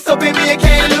a winner, so baby you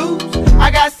can't lose.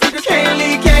 I got secrets, can't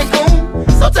leave Cancun.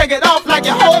 So take it off like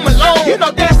you're home alone. You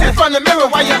know dancing in front of the mirror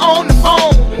while you're on the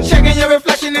phone. Checking your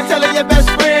reflection and telling your best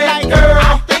friend, like, girl,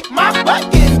 I think my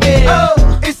butt getting big.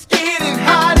 Oh, it's getting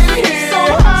hot in here.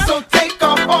 So take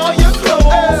off all your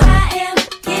clothes. I am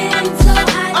getting so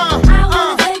hot. I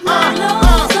wanna take my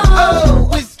clothes off.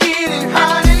 Oh, it's getting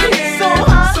hot in here.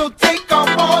 So take off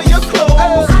all your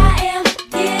clothes. I am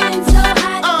getting so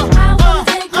hot. I wanna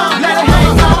take my clothes off. Let it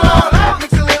hang all.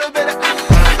 Mix a little bit of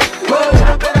whoa, a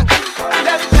little bit of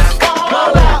let's just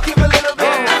fall out. Give a little bit.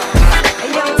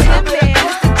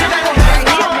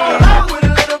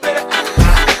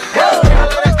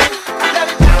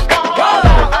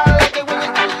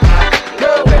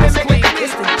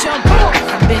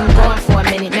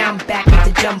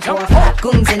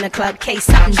 Goons in the club, case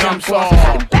something jump off.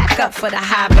 You back up for the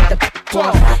high, but the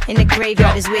off. In the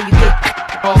graveyard is where you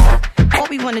get off. All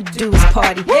we wanna do is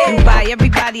party and buy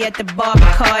everybody at the bar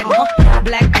Bacardi.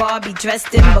 Black Barbie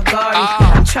dressed in Bulgari.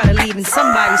 I'm tryna leave in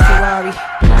somebody's Ferrari.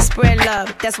 Spread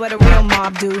love, that's what a real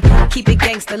mob do. Keep it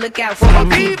gangster, look out for the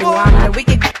people. I'm the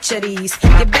wicked bitch of these.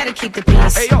 You better keep the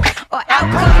peace, or out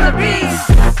come the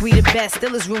beast. We the best,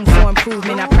 still is room for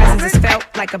improvement. Our presence is felt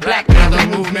like a black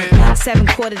man movement. 7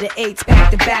 quarter to 8,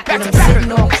 back to back when I'm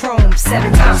sitting on chrome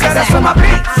 7 times. Set us on my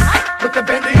beats with the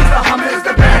Bentleys, the Hummers,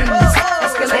 the Benz,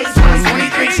 Escalade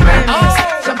 2023 trends.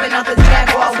 Jumping out the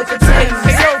Jaguar with the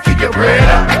Timbs. Keep your bread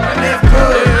up and live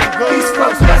good. East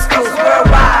Coast, West Coast,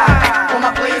 worldwide. All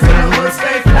my players in the hood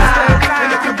stay fly.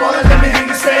 And if you ballin', let me hear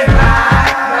you say bye.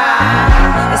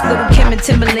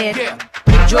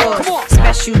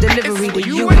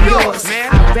 man.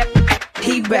 I rep,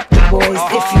 he rep the boys.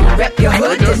 If you rep your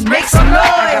hood, just make some noise.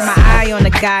 I got my eye on the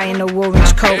guy in the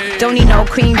orange coat. Don't need no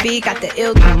cream bee, got the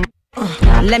ill.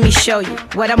 Let me show you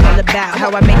what I'm all about.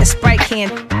 How I make a Sprite can.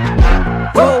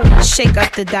 Whoa, shake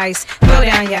up the dice, throw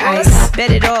down your ice.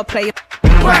 Bet it all, play your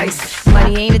price.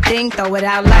 Money ain't a thing, throw it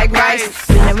out like rice.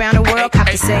 Been around the world,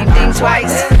 cop the same thing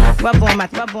twice. Rub on my,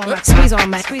 squeeze on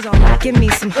my. Give me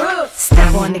some,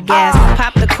 step on the gas.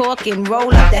 Pop the cork and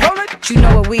roll up that. You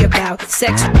know what we about,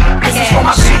 sex, This is for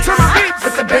my beats,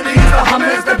 with the Bentleys, the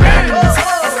Hummers, the Benz.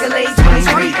 Escalade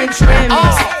 23 and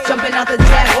trims. Jumping out the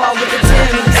Jaguar with the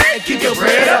Timbs. And keep your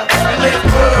bread up, and let it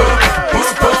work.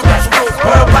 That's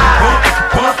worldwide.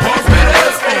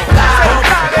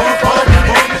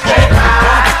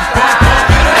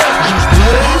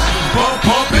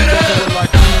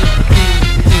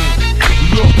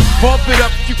 Pump it up,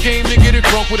 you came to get it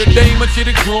drunk with a dame and shit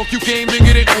it drunk, you came to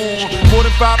get it on. More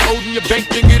than 5 O's in your bank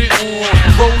to get it on.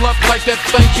 Roll up like that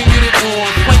thing can get it on.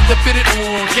 Plank to fit it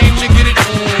on, came to get it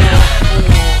on.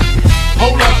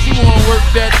 Hold up, you wanna work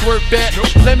that, twerk that.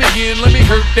 Let me in, let me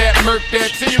hurt that, murk that.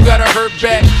 Till you gotta hurt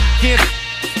back. Can't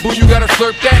boo, you gotta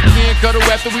slurp that. Can't cuddle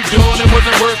after we done, it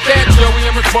wasn't worth that. Joey,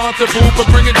 I'm responsible for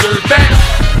bringing dirt back.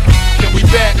 Can we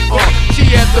back? She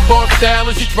at the bar style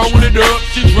and she throwing it up.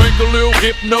 She drank a little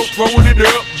hypno, throwing it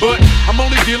up. But I'm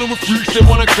only dealing with freaks that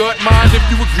wanna cut mine if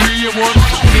you agree and want.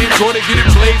 Can't go to get it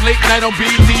played late night on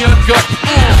BT Uncut.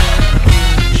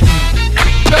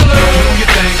 Do your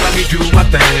thing, let me do my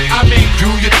thing. I mean, do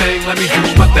your thing, let me do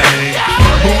my thing.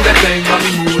 Move that thing,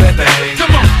 mommy, move that thing.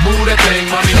 Come on, move that thing,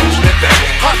 mommy, move that thing.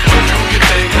 Do your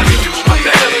thing, let me do my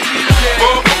thing.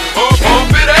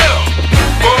 Pump it out.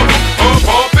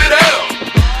 Pump it out.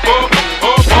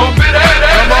 Pump it out.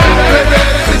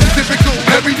 This is typical,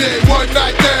 everyday, one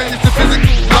night thing. It's the physical,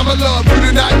 I'ma love you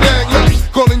tonight, dang. Look,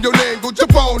 calling your name, go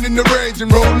jump on in the range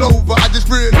and roll over. I just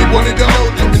really wanted to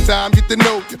hold you. In time, get to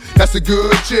know you. That's a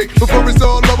good chick. Before it's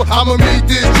all over, I'ma meet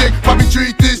this chick. Probably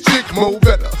treat this chick more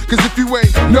better. Cause if you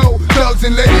ain't no thugs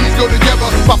and ladies go together.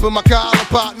 Popping my collar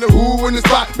partner, who in the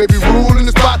spot? Baby, rule in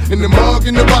the spot, in the mug,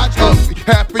 in the watch. Ugly.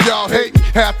 Half of y'all hate me,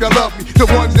 half y'all love me. The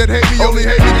ones that hate me only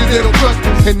hate me cause they don't trust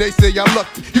me. And they say I'm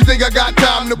lucky. You think I got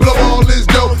time to blow all this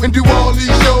dough and do all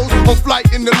these shows? On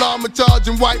flight in the llama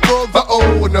charging white robes.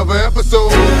 Uh-oh, another episode.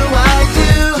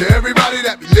 To everybody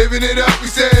that be living it up, we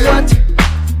say what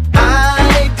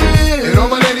I do. And all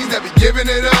my ladies that be giving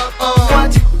it up,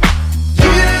 what you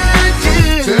do.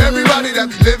 To everybody that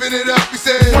be living it up, we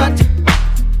say what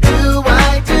do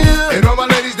I do. And all my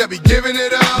ladies that be giving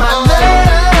it up, come on,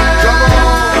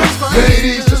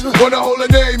 ladies, just wanna hold a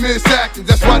name in actions.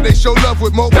 That's why they show love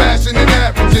with more passion than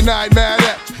average. And I ain't mad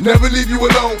at you, never leave you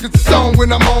alone. It's a song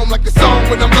when I'm home, like a song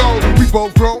when I'm gone. We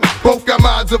both grown, both got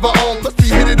minds of our own. Let's be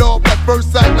hit it off at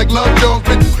first sight like Love Jones.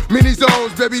 Many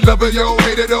zones, baby, lover, yo,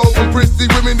 hate it all. From prissy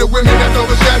women to women that's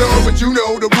overshadowed. But you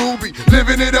know the ruby,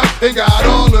 living it up, and got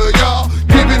all of y'all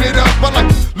giving it up. I like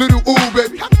little ooh,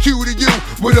 baby, how cute are you?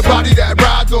 With a body that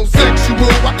rides on sexual.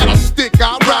 I got a stick,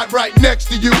 I'll ride right next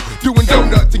to you. Doing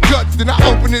donuts and guts, then I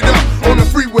open it up. On the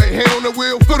freeway, hand on the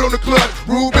wheel, foot on the clutch.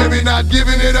 Rule, baby, not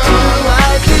giving it up.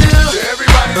 To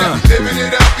everybody that be living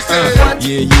it up, we say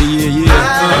Miami.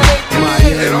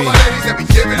 And all my ladies that be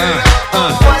giving it up.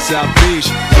 South Beach,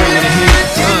 bringing the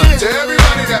heat. To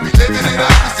everybody that be living it up,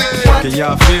 we say Can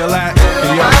y'all feel that?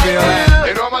 Can y'all feel that?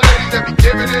 And all my ladies that be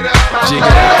giving it up. Jig it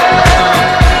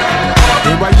out.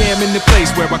 Here I am in the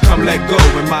place where I come let go.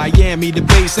 In Miami, the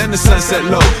bass and the sunset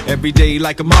low. Every day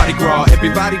like a Mardi Gras.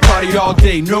 Everybody party all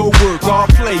day, no work, all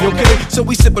play, okay? So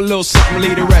we sip a little something,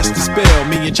 leave the rest to spill.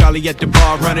 Me and Charlie at the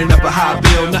bar running up a high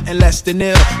bill. Nothing less than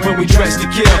ill when we dress to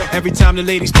kill. Every time the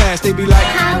ladies pass, they be like,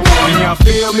 can y'all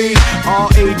feel me? All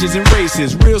ages and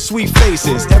races, real sweet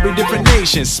faces. Every different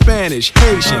nation, Spanish,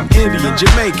 Haitian, Indian,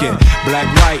 Jamaican, black,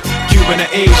 white, Cuban, or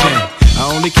Asian. I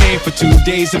only came for 2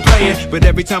 days of playing, but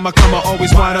every time I come I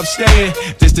always wind up staying.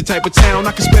 This the type of town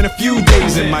I can spend a few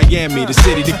days in. Miami, the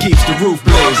city that keeps the roof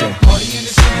blazing. Party in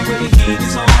the city where the heat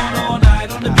is on, all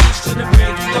night on the beach till the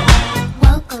break of dawn.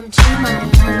 Welcome to Miami.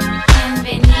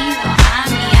 Bienvenido a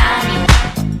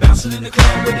Miami. Bouncing in the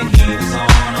club where the heat is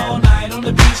on, all night on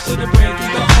the beach till the break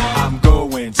of dawn. I'm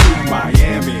going to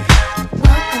Miami.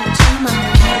 Welcome to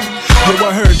Miami. Yo,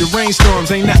 I heard the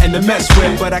rainstorms ain't nothing to mess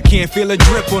with, but I can't feel a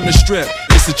drip on the strip.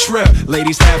 It's a trip.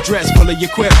 Ladies half dressed, full of your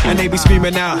quip, and they be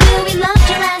screaming out. We loved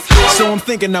your ass here. So I'm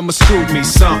thinking I'ma scoop me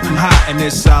something hot in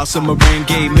this South Submarine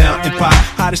Gay melting pot.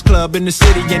 Hot hottest club in the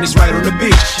city and it's right on the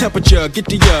beach. Temperature, get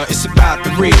to ya, it's about to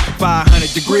reach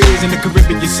 500 degrees in the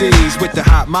Caribbean seas with the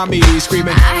hot mommy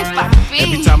screaming.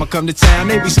 Every time I come to town,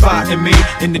 they be spotting me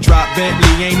in the drop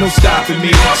Bentley, ain't no stopping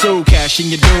me. So cash in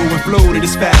your dough and flow to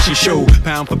this fashion show.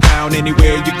 Pound for pound,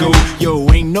 anywhere you go. Yo,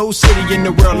 ain't no city in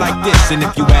the world like this. And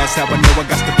if you ask how I know, I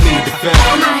got to plead the fifth.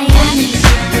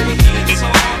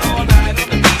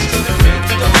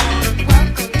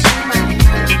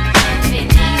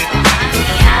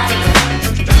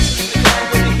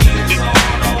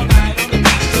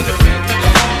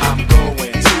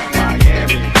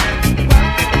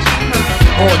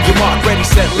 On your mark, ready,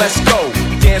 set, let's go.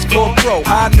 Dance floor pro,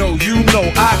 I know, you know,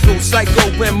 I go psycho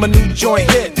when my new joint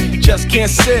hit. Just can't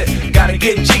sit, gotta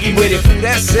get jiggy with it.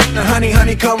 That's it, now honey,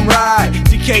 honey, come ride.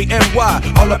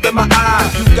 DKNY, all up in my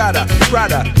eyes. You got a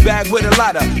Prada bag with a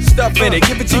lot of stuff in it.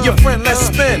 Give it to your friend, let's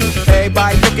spin.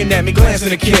 Everybody looking at me,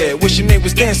 glancing a kid. Wishing they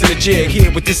was dancing a jig here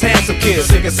with this handsome kid.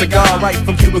 Sick a cigar right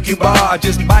from Cuba Cuba. I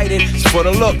just bite it, it's for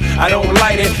the look, I don't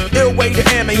light it. Ill way to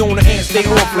ammo on the hand, stay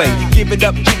on play. Give it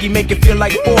up, jiggy, make it feel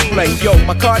like foreplay. Yo,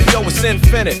 my cardio is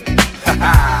infinite.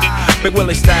 Big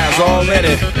Willie styles all in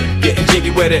it. Getting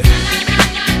jiggy with it.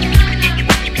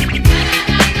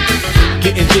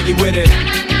 Getting jiggy with it.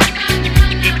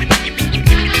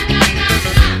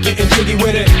 Getting jiggy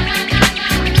with it.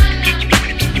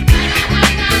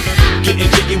 Getting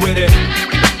jiggy with it.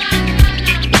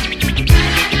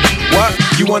 What?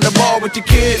 You on the ball with your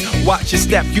kid? Watch your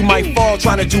step, you might fall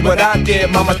trying to do what I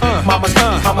did. Mama,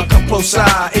 I'ma come close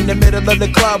side in the middle of the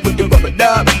club with the rubber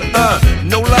dub.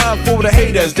 No love for the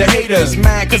haters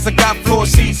mad cause I got floor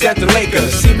seats at the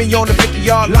Lakers. See me on the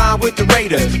 50-yard line with the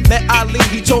Raiders. Met Ali,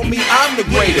 he told me I'm the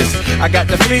greatest. I got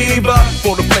the fever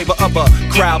for the flavor of a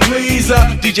crowd pleaser.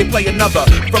 DJ play another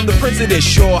from the Prince of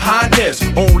this, your highness.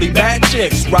 Only bad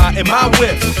chicks riding my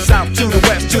whip. South to the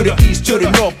west, to the east, to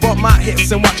the north. Bump my hips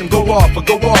and watch them go off. But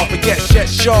yes,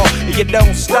 sure, and you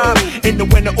don't stop in the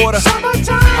winter order.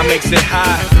 I makes it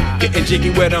high, getting jiggy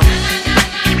with them.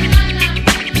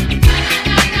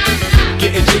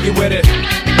 Getting jiggy with it.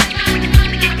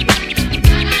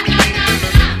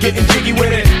 Getting jiggy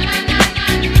with it.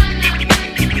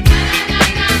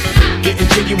 Getting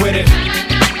jiggy with it.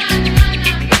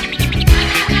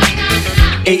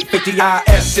 850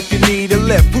 IS if you need a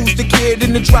lift. Who's the kid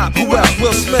in the drop? Who else?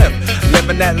 Will Smith.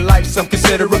 Living that life, some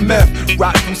consider a myth.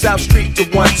 Rock from South Street to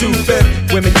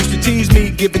 125th. Women used to tease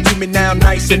me, give it to me now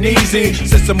nice and easy.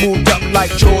 Since I moved up like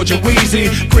George and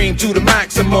Wheezy, cream to the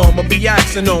maximum, I'll be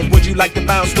axing them. Would you like to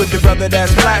bounce with the brother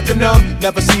that's platinum?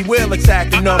 Never see Will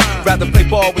attacking them. Rather play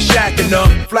ball with Shaq and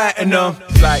them, flatten them.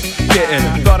 Like getting,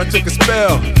 thought I took a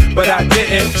spell, but I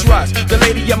didn't. Trust the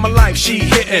lady of my life, she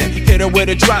hitting. Hit her with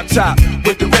a drop top,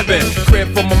 with the ribbon. Crib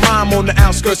for my mom on the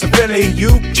outskirts of Philly.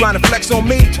 You trying to flex on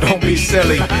me? Don't be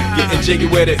silly. Getting jiggy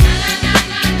with it.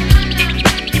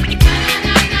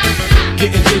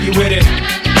 Getting jiggy with it.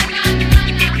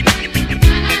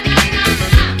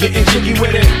 Getting jiggy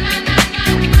with it.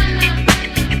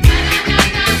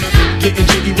 Getting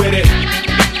jiggy with it.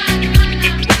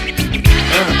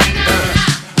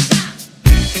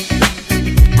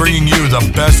 Bringing you the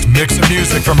best mix of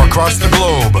music from across the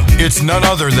globe. It's none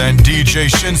other than DJ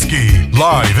Shinsky,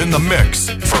 live in the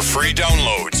mix. For free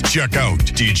downloads, check out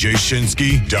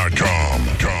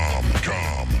djshinsky.com.